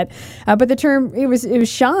like that. But the term, it was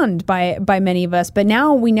shunned by many of us. But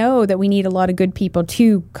now we know that we need a lot of good people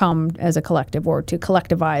to come as a collective, or to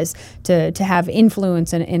collectivize, to have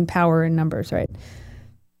influence and power in numbers, right?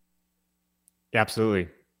 Absolutely.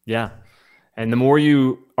 Yeah. And the more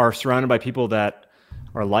you are surrounded by people that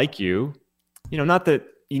are like you, not that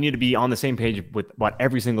you need to be on the same page with about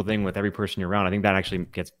every single thing with every person you're around. I think that actually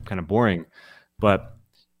gets kind of boring. But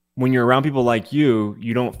when you're around people like you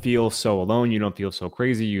don't feel so alone. You don't feel so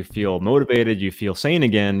crazy. You feel motivated. You feel sane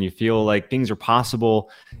again. You feel like things are possible.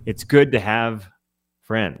 It's good to have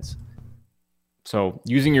friends. So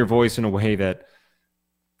using your voice in a way that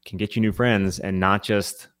can get you new friends and not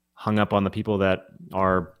just hung up on the people that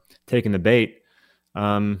are taking the bait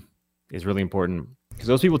is really important. Because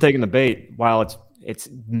those people taking the bait, while it's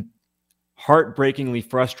heartbreakingly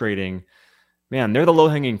frustrating, man, they're the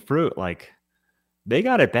low-hanging fruit. Like, they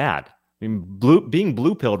got it bad. I mean, being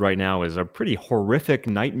blue-pilled right now is a pretty horrific,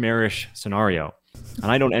 nightmarish scenario.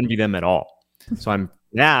 And I don't envy them at all. So I'm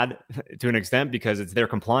mad to an extent because it's their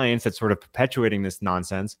compliance that's sort of perpetuating this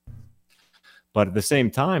nonsense. But at the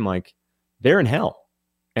same time, like, they're in hell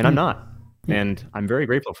and I'm not. And I'm very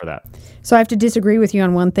grateful for that. So I have to disagree with you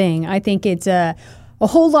on one thing. I think it's a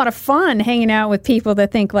whole lot of fun hanging out with people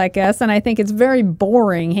that think like us. And I think it's very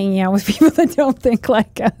boring hanging out with people that don't think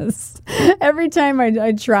like us. Every time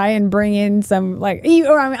I try and bring in some, like,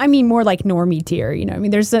 or I mean more like normie tier, I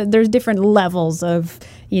mean, there's different levels of,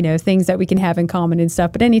 things that we can have in common and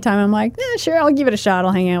stuff. But anytime I'm like, sure, I'll give it a shot.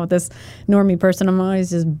 I'll hang out with this normie person. I'm always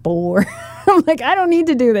just bored. I'm like, I don't need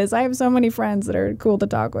to do this. I have so many friends that are cool to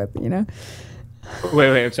talk with,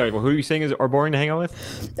 Wait, I'm sorry. Well, who are you saying are boring to hang out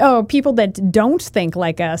with? Oh, people that don't think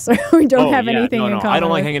like us, or we don't have anything in common. I don't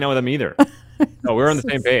like hanging out with them either. No, we're on the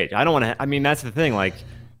same page. I don't want to. I mean, that's the thing. Like,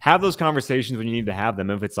 have those conversations when you need to have them.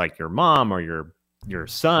 If it's like your mom or your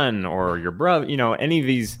son or your brother, any of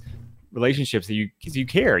these relationships that because you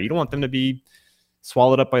care. You don't want them to be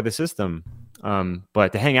swallowed up by the system.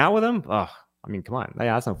 But to hang out with them, I mean, come on.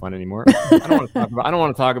 That's not fun anymore. I don't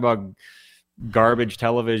want to talk about garbage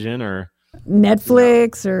television or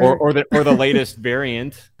Netflix or the latest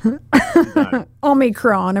variant.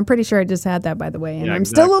 Omicron. I'm pretty sure I just had that, by the way, and I'm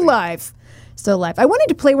still alive. I wanted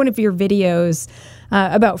to play one of your videos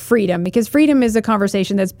about freedom, because freedom is a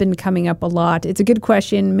conversation that's been coming up a lot. It's a good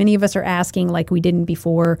question. Many of us are asking, like we didn't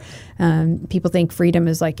before. People think freedom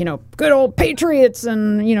is like, good old patriots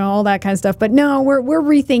and, all that kind of stuff. But no, we're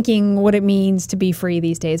rethinking what it means to be free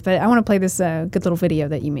these days. But I want to play this good little video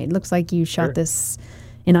that you made. Looks like you shot this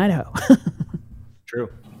in Idaho. True.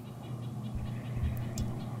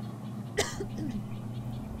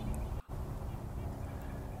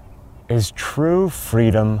 Is true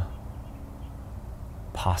freedom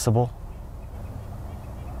possible?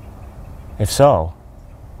 If so,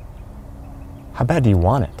 how bad do you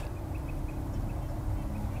want it?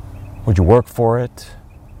 Would you work for it?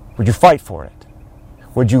 Would you fight for it?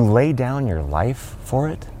 Would you lay down your life for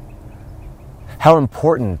it? How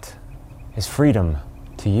important is freedom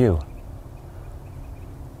to you?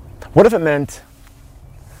 What if it meant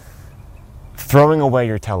throwing away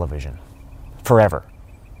your television forever?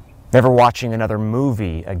 Never watching another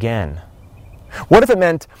movie again? What if it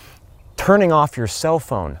meant turning off your cell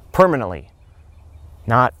phone permanently?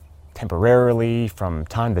 Not temporarily, from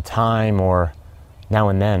time to time, or now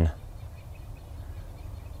and then.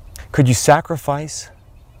 Could you sacrifice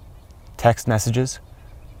text messages?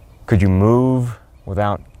 Could you move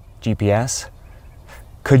without GPS?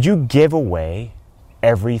 Could you give away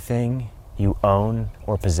everything you own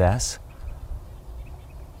or possess?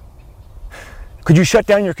 Could you shut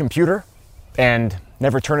down your computer and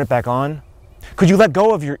never turn it back on? Could you let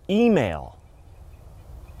go of your email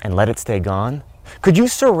and let it stay gone? Could you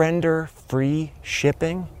surrender free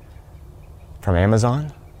shipping from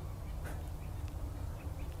Amazon?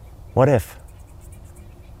 What if?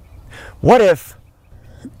 What if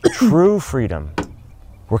true freedom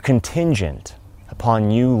were contingent upon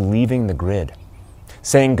you leaving the grid,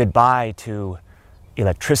 saying goodbye to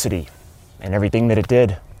electricity and everything that it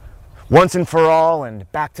did, once and for all and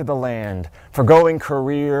back to the land, forgoing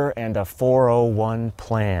career and a 401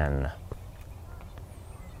 plan?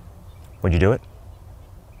 Would you do it?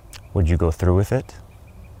 Would you go through with it?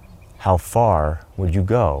 How far would you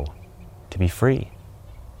go to be free?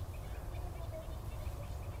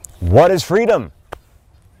 What is freedom?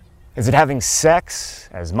 Is it having sex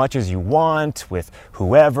as much as you want with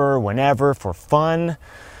whoever, whenever, for fun?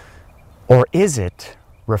 Or is it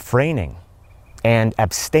refraining and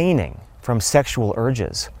abstaining from sexual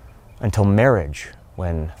urges until marriage,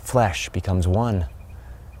 when flesh becomes one?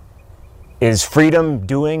 Is freedom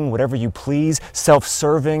doing whatever you please,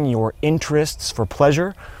 self-serving your interests for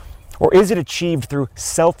pleasure? Or is it achieved through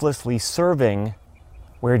selflessly serving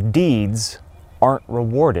where deeds aren't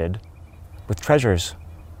rewarded with treasures?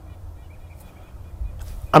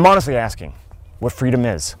 I'm honestly asking what freedom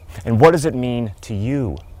is, and what does it mean to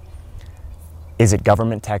you? Is it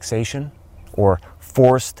government taxation or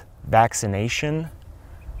forced vaccination?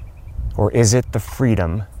 Or is it the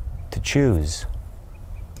freedom to choose?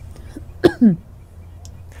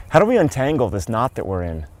 How do we untangle this knot that we're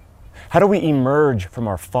in? How do we emerge from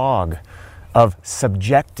our fog of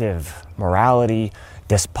subjective morality,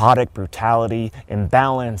 despotic brutality,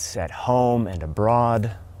 imbalance at home and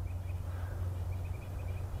abroad?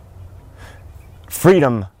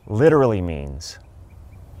 Freedom literally means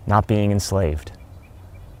not being enslaved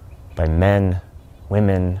by men,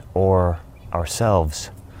 women, or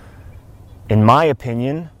ourselves. In my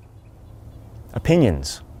opinion,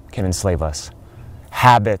 opinions can enslave us.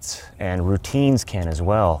 Habits and routines can as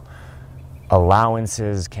well.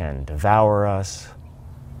 Allowances can devour us.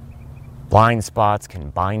 Blind spots can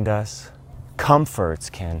bind us. Comforts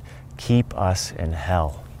can keep us in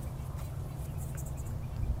hell.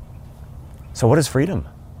 So what is freedom?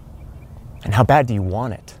 And how bad do you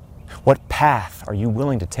want it? What path are you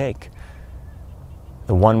willing to take?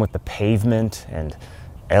 The one with the pavement and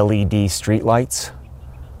LED streetlights?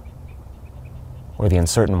 Or the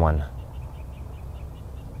uncertain one?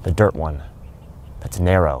 The dirt one that's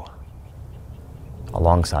narrow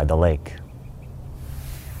alongside the lake?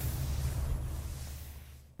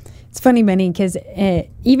 It's funny, Benny, because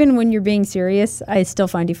even when you're being serious, I still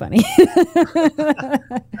find you funny.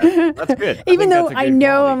 That's good. Even though I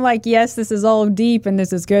know quality. I'm like, yes, this is all deep and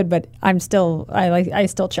this is good, but I still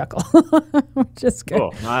chuckle, which is good.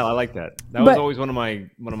 Cool. No, I like that. That was always one of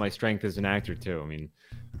my strengths as an actor too. I mean,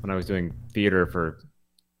 when I was doing theater for,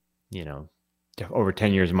 over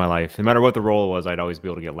 10 years of my life, no matter what the role was, I'd always be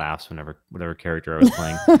able to get laughs whatever character I was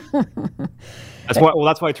playing.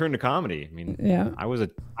 That's why I turned to comedy. I mean, yeah. I was a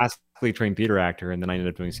classically trained theater actor, and then I ended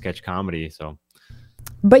up doing sketch comedy. So,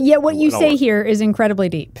 but yet what you say here is incredibly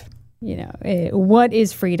deep. What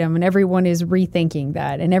is freedom? And everyone is rethinking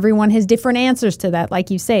that. And everyone has different answers to that, like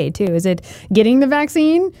you say, too. Is it getting the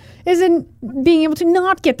vaccine? Is it being able to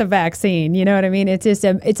not get the vaccine? You know what I mean? It's just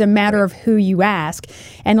it's a matter of who you ask.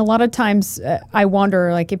 And a lot of times I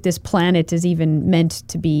wonder, like, if this planet is even meant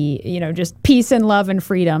to be, just peace and love and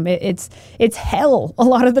freedom. It's hell a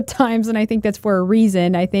lot of the times. And I think that's for a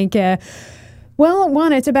reason. I think... Well,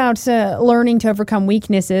 it's about learning to overcome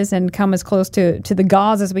weaknesses and come as close to the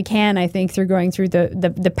gods as we can, I think, through going through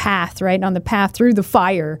the path, right? On the path through the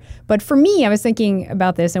fire. But for me, I was thinking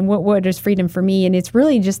about this and what is freedom for me? And it's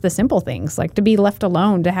really just the simple things, like to be left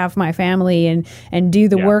alone, to have my family and do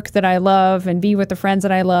the work that I love and be with the friends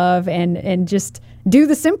that I love and just do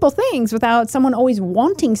the simple things without someone always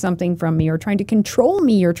wanting something from me or trying to control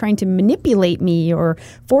me or trying to manipulate me or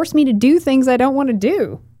force me to do things I don't want to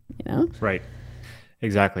do, Right.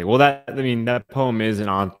 Exactly. Well, that poem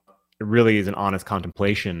really is an honest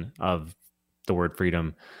contemplation of the word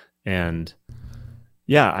freedom. And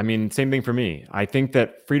yeah, I mean, same thing for me. I think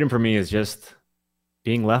that freedom for me is just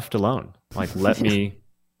being left alone. Like, let me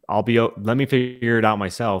figure it out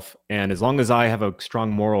myself. And as long as I have a strong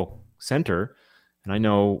moral center, and I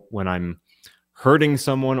know when I'm hurting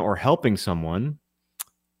someone or helping someone,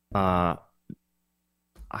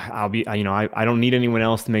 I'll be, I don't need anyone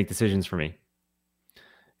else to make decisions for me.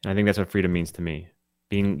 And I think that's what freedom means to me.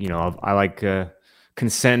 Being, I like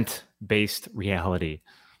consent-based reality.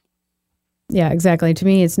 Yeah, exactly. To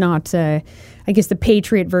me, it's not, I guess the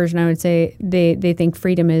patriot version, I would say they think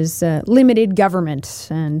freedom is limited government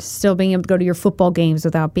and still being able to go to your football games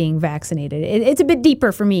without being vaccinated. It's a bit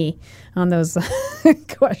deeper for me on those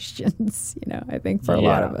questions, I think for a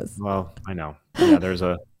lot of us. Well, I know.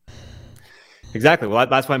 Yeah, exactly. Well,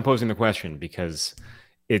 that's why I'm posing the question, because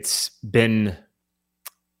it's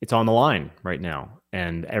on the line right now.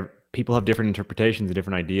 And people have different interpretations and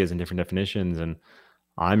different ideas and different definitions. And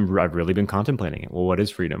I've really been contemplating it. Well, what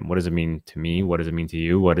is freedom? What does it mean to me? What does it mean to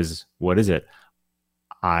you? What is it?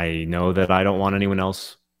 I know that I don't want anyone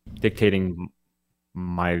else dictating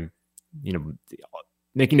my,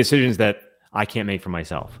 making decisions that I can't make for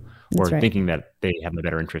myself, or thinking that they have my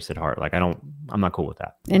better interests at heart. Like I'm not cool with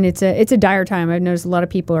that. And it's a dire time. I've noticed a lot of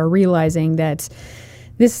people are realizing that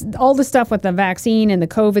all the stuff with the vaccine and the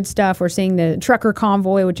COVID stuff, we're seeing the trucker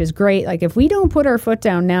convoy, which is great. Like if we don't put our foot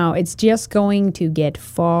down now, it's just going to get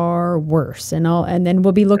far worse. And then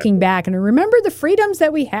we'll be looking back and remember the freedoms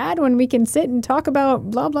that we had when we can sit and talk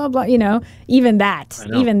about blah, blah, blah, even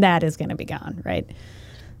that is going to be gone. Right.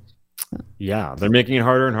 Yeah. They're making it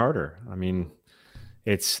harder and harder. I mean,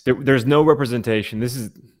 there's no representation. This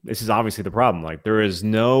is obviously the problem. Like there is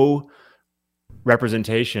no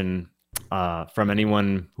representation from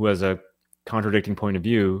anyone who has a contradicting point of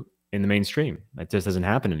view in the mainstream. That just doesn't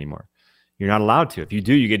happen anymore. You're not allowed to. If you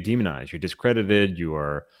do, you get demonized. You're discredited.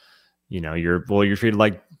 You're treated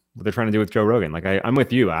like what they're trying to do with Joe Rogan. Like I'm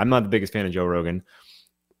with you. I'm not the biggest fan of Joe Rogan,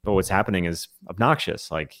 but what's happening is obnoxious.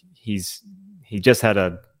 Like he just had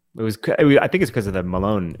I think it's because of the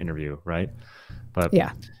Malone interview, right? But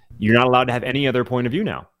yeah, you're not allowed to have any other point of view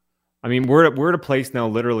now. I mean, we're at a place now.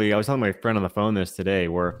 Literally, I was telling my friend on the phone this today,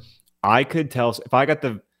 where I could tell if I got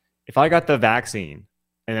the vaccine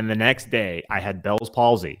and then the next day I had Bell's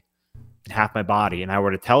palsy in half my body, and I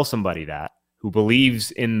were to tell somebody that who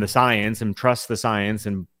believes in the science and trusts the science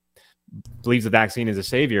and believes the vaccine is a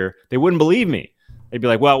savior, they wouldn't believe me. They'd be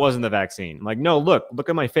like, "Well, it wasn't the vaccine." I'm like, "No, look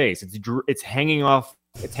at my face. It's hanging off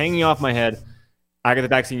my head. I got the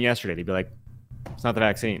vaccine yesterday." They'd be like, "It's not the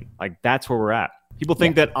vaccine." Like that's where we're at. People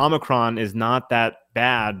think that Omicron is not that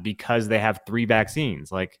bad because they have 3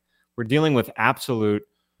 vaccines. Like we're dealing with absolute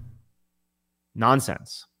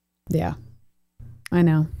nonsense. Yeah, I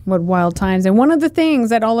know. What wild times. And one of the things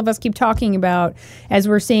that all of us keep talking about as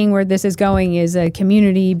we're seeing where this is going is a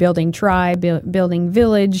community, building tribe, building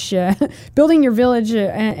village, building your village,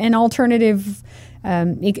 an alternative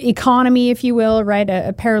economy, if you will, right?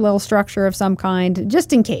 A parallel structure of some kind,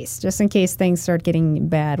 just in case things start getting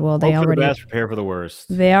bad. Well, they hope already for the best, prepare for the worst.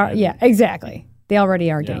 They are, yeah, exactly. They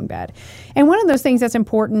already are getting bad. And one of those things that's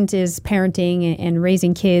important is parenting and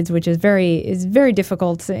raising kids, which is very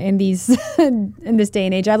difficult in these in this day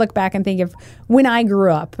and age. I look back and think of when I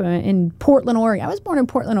grew up in Portland, Oregon. I was born in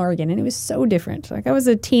Portland, Oregon, and it was so different. Like I was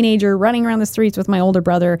a teenager running around the streets with my older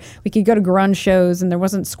brother. We could go to grunge shows, and there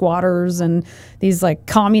wasn't squatters and these like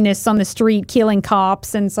communists on the street killing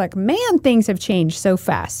cops. And it's like, man, things have changed so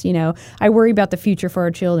fast. I worry about the future for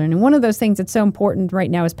our children. And one of those things that's so important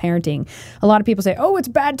right now is parenting. A lot of people say, "Oh, it's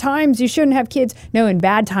bad times. You shouldn't have kids." No, in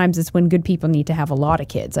bad times, it's when good people need to have a lot of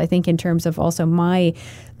kids. I think in terms of also my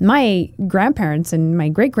grandparents and my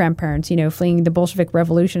great-grandparents, fleeing the Bolshevik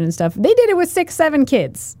Revolution and stuff, they did it with 6, 7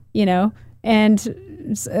 kids,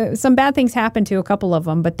 and some bad things happened to a couple of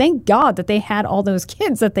them, but thank God that they had all those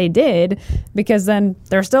kids that they did, because then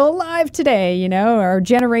they're still alive today, our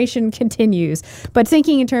generation continues. But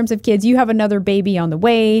thinking in terms of kids, you have another baby on the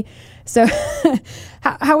way. So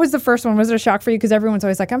how was the first one? Was it a shock for you? Because everyone's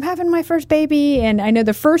always like, "I'm having my first baby." And I know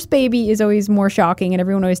the first baby is always more shocking. And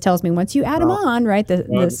everyone always tells me once you add them on, right?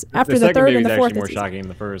 After the third and the fourth. It's more shocking than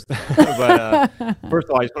the first. But first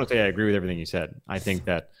of all, I just want to say I agree with everything you said. I think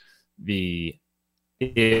that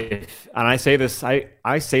and I say this,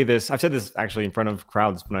 I've said this actually in front of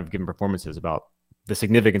crowds when I've given performances about the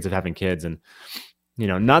significance of having kids. And,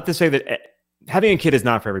 not to say that having a kid is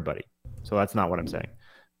not for everybody. So that's not what I'm saying.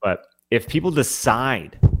 But if people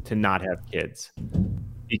decide to not have kids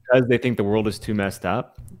because they think the world is too messed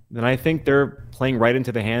up, then I think they're playing right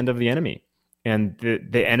into the hand of the enemy. And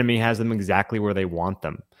the enemy has them exactly where they want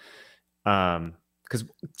them. Because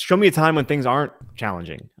show me a time when things aren't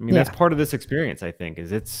challenging. I mean, that's part of this experience, I think,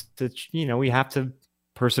 is we have to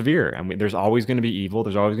persevere. And there's always going to be evil.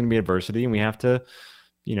 There's always going to be adversity. And we have to,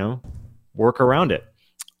 work around it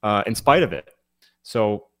in spite of it.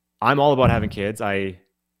 So I'm all about having kids.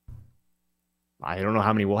 I don't know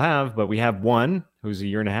how many we'll have, but we have one who's a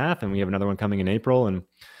year and a half, and we have another one coming in April. And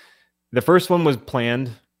the first one was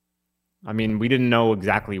planned. I mean, we didn't know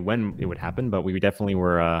exactly when it would happen, but we definitely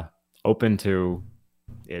were open to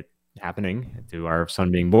it happening, to our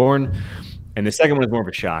son being born. And the second one was more of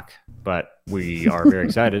a shock, but we are very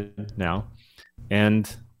excited now.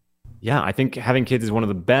 And yeah, I think having kids is one of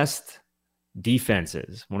the best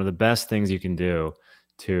defenses, one of the best things you can do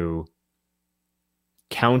to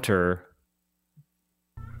counter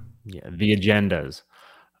the agendas.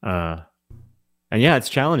 And yeah, it's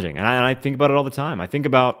challenging. And I think about it all the time. I think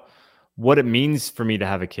about what it means for me to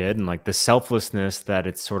have a kid and like the selflessness that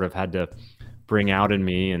it's sort of had to bring out in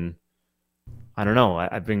me. And I don't know,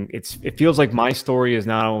 it feels like my story is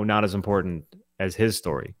now not as important as his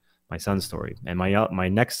story, my son's story, and my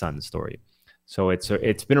next son's story. So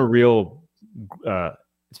it's been a real,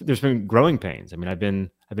 there's been growing pains. I mean, I've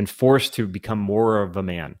been forced to become more of a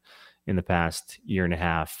man in the past year and a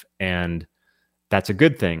half, and that's a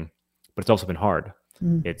good thing, but it's also been hard.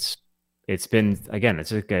 It's been, again,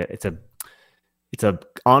 it's a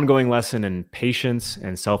ongoing lesson in patience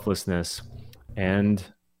and selflessness. And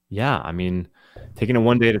yeah, I mean, taking it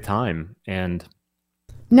one day at a time. And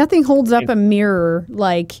nothing holds up a mirror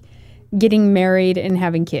like getting married and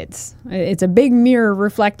having kids. It's a big mirror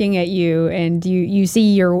reflecting at you, and you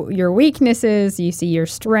see your weaknesses, you see your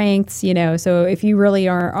strengths, you know. So if you really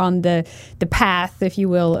are on the path, if you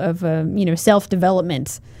will, of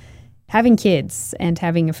self-development, having kids and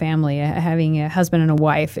having a family, having a husband and a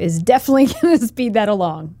wife is definitely going to speed that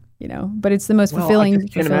along, you know. But it's the most fulfilling. I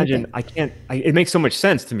can't imagine. It makes so much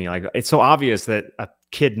sense to me. Like, it's so obvious that a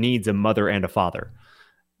kid needs a mother and a father,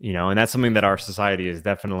 you know, and that's something that our society has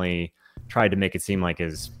definitely tried to make it seem like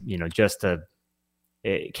is, you know,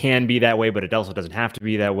 it can be that way, but it also doesn't have to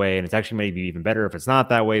be that way. And it's actually maybe even better if it's not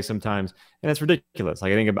that way sometimes. And it's ridiculous.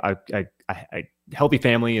 Like, I think about a healthy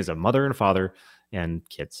family is a mother and a father and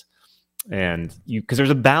kids. And because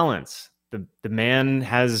there's a balance. The man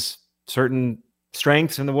has certain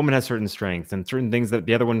strengths and the woman has certain strengths and certain things that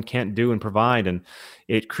the other one can't do and provide. And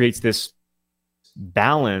it creates this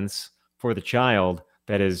balance for the child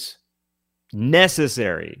that is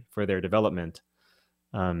necessary for their development.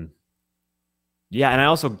 And I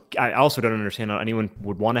also don't understand how anyone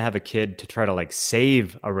would want to have a kid to try to like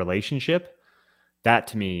save a relationship. That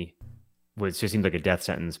to me just seems like a death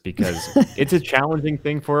sentence, because it's a challenging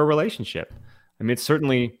thing for a relationship. I mean, it's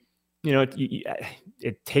certainly, you know,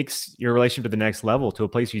 it takes your relationship to the next level, to a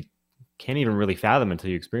place you can't even really fathom until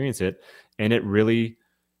you experience it. And it really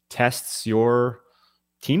tests your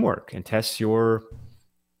teamwork and tests your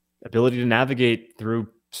ability to navigate through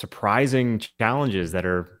surprising challenges that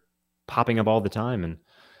are popping up all the time. And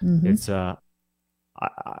it's, I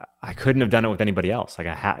couldn't have done it with anybody else. Like,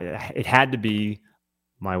 it had to be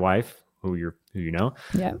my wife, who you know.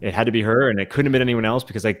 Yeah. It had to be her, and it couldn't have been anyone else,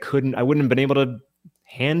 because I wouldn't have been able to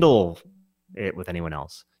handle it with anyone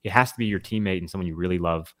else. It has to be your teammate and someone you really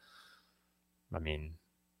love. I mean,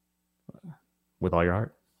 with all your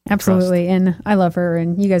heart. Absolutely. Trust. And I love her,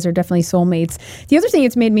 and you guys are definitely soulmates. The other thing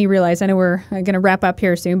it's made me realize, I know we're going to wrap up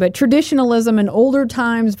here soon, but traditionalism in older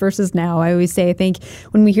times versus now. I always say, I think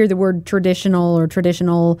when we hear the word traditional or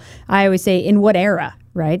traditional, I always say, in what era?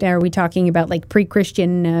 Right? Are we talking about like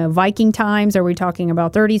pre-Christian Viking times? Are we talking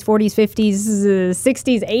about 30s, 40s, 50s,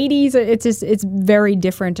 60s, 80s? It's very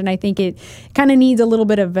different. And I think it kind of needs a little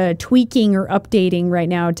bit of tweaking or updating right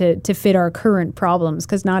now to fit our current problems,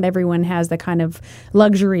 because not everyone has the kind of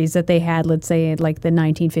luxuries that they had, let's say, like the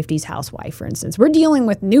 1950s housewife, for instance. We're dealing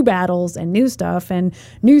with new battles and new stuff and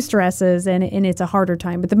new stresses, and it's a harder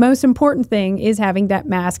time. But the most important thing is having that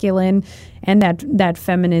masculine and that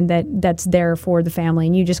feminine that's there for the family.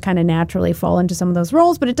 And you just kind of naturally fall into some of those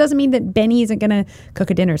roles. But it doesn't mean that Benny isn't going to cook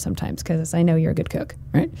a dinner sometimes, because I know you're a good cook,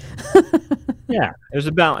 right? Yeah, there's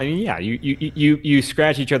a balance. I mean, yeah, you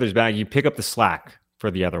scratch each other's back. You pick up the slack for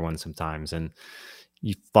the other one sometimes, and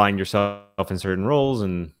you find yourself in certain roles,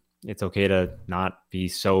 and it's okay to not be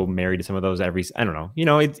so married to some of those I don't know. You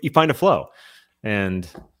know, you find a flow. And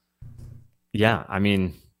yeah, I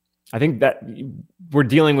mean, I think that we're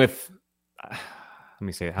dealing with, let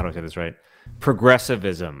me say, how do I say this right?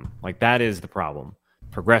 Progressivism. Like, that is the problem.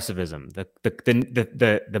 Progressivism.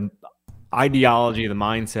 The ideology, the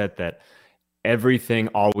mindset that everything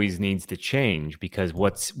always needs to change because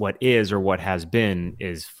what is or what has been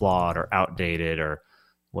is flawed or outdated or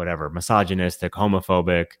whatever, misogynistic,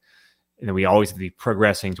 homophobic, and then we always have to be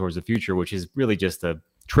progressing towards the future, which is really just a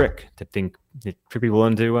trick to trick people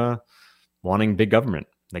into wanting big government.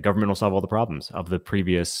 The government will solve all the problems of the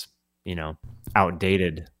previous,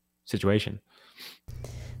 outdated situation.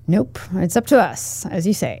 Nope. It's up to us, as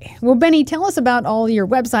you say. Well, Benny, tell us about all your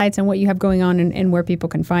websites and what you have going on and where people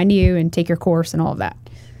can find you and take your course and all of that.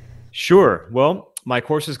 Sure. Well, my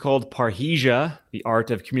course is called Parrhesia, the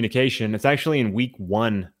Art of Communication. It's actually in week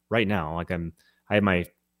 1 right now. I had my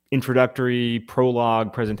introductory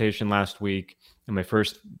prologue presentation last week and my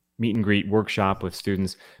first meet and greet workshop with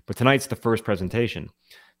students, but tonight's the first presentation.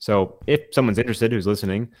 So if someone's interested who's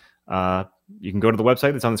listening, you can go to the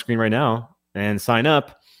website that's on the screen right now and sign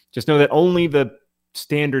up. Just know that only the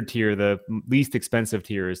standard tier, the least expensive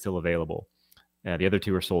tier, is still available. The other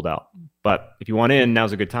 2 are sold out. But if you want in,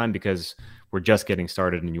 now's a good time because we're just getting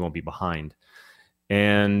started and you won't be behind.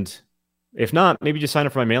 And if not, maybe just sign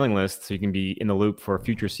up for my mailing list so you can be in the loop for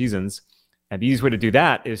future seasons. And the easiest way to do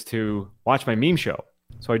that is to watch my meme show.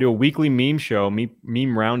 So I do a weekly meme show,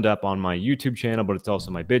 meme roundup on my YouTube channel, but it's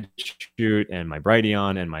also my BitChute and my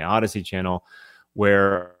Brighteon and my Odyssey channel,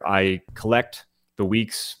 where I collect the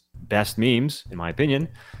week's best memes, in my opinion,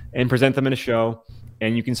 and present them in a show.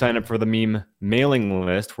 And you can sign up for the meme mailing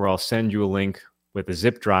list, where I'll send you a link with a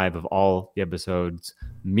zip drive of all the episodes'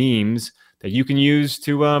 memes that you can use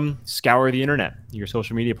to scour the internet, your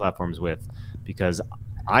social media platforms with. Because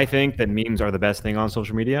I think that memes are the best thing on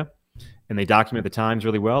social media, and they document the times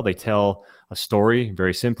really well. They tell a story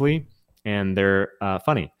very simply, and they're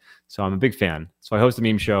funny. So I'm a big fan. So I host a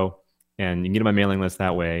meme show, and you can get on my mailing list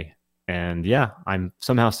that way. And yeah, I'm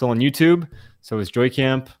somehow still on YouTube. So is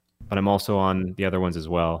Joycamp, but I'm also on the other ones as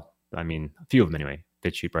well. I mean, a few of them anyway.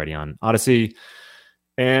 BitChute, Brighteon, Odyssey.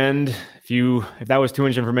 And if that was too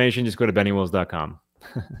much information, just go to bennywills.com.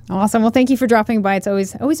 Awesome. Well, thank you for dropping by. It's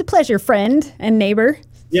always a pleasure, friend and neighbor.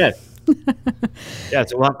 Yes. Yeah,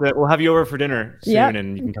 so we'll have you over for dinner soon,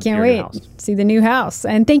 and you can come Can't to wait. your house. See the new house.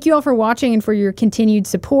 And thank you all for watching and for your continued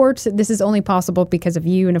support. This is only possible because of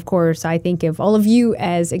you. And of course, I think of all of you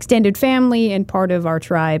as extended family and part of our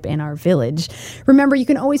tribe and our village. Remember, you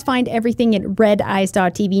can always find everything at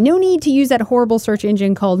redeyes.tv. No need to use that horrible search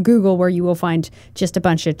engine called Google, where you will find just a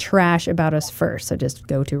bunch of trash about us first. So just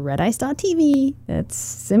go to redeyes.tv. That's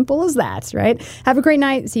simple as that, right? Have a great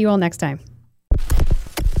night. See you all next time.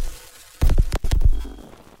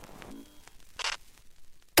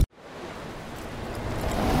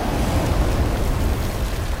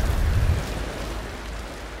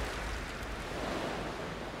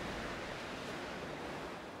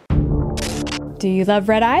 Do you love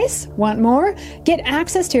Red Ice? Want more? Get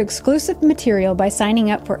access to exclusive material by signing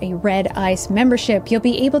up for a Red Ice membership. You'll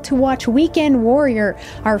be able to watch Weekend Warrior,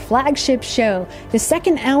 our flagship show, the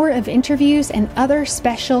second hour of interviews, and other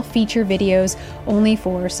special feature videos only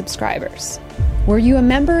for subscribers. Were you a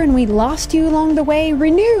member and we lost you along the way?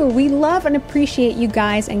 Renew! We love and appreciate you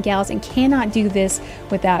guys and gals and cannot do this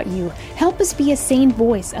without you. Help us be a sane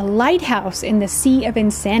voice, a lighthouse in the sea of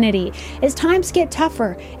insanity. As times get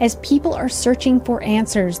tougher, as people are searching for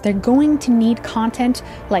answers, they're going to need content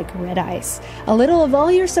like Red Ice. A little of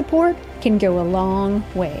all your support can go a long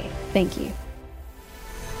way. Thank you.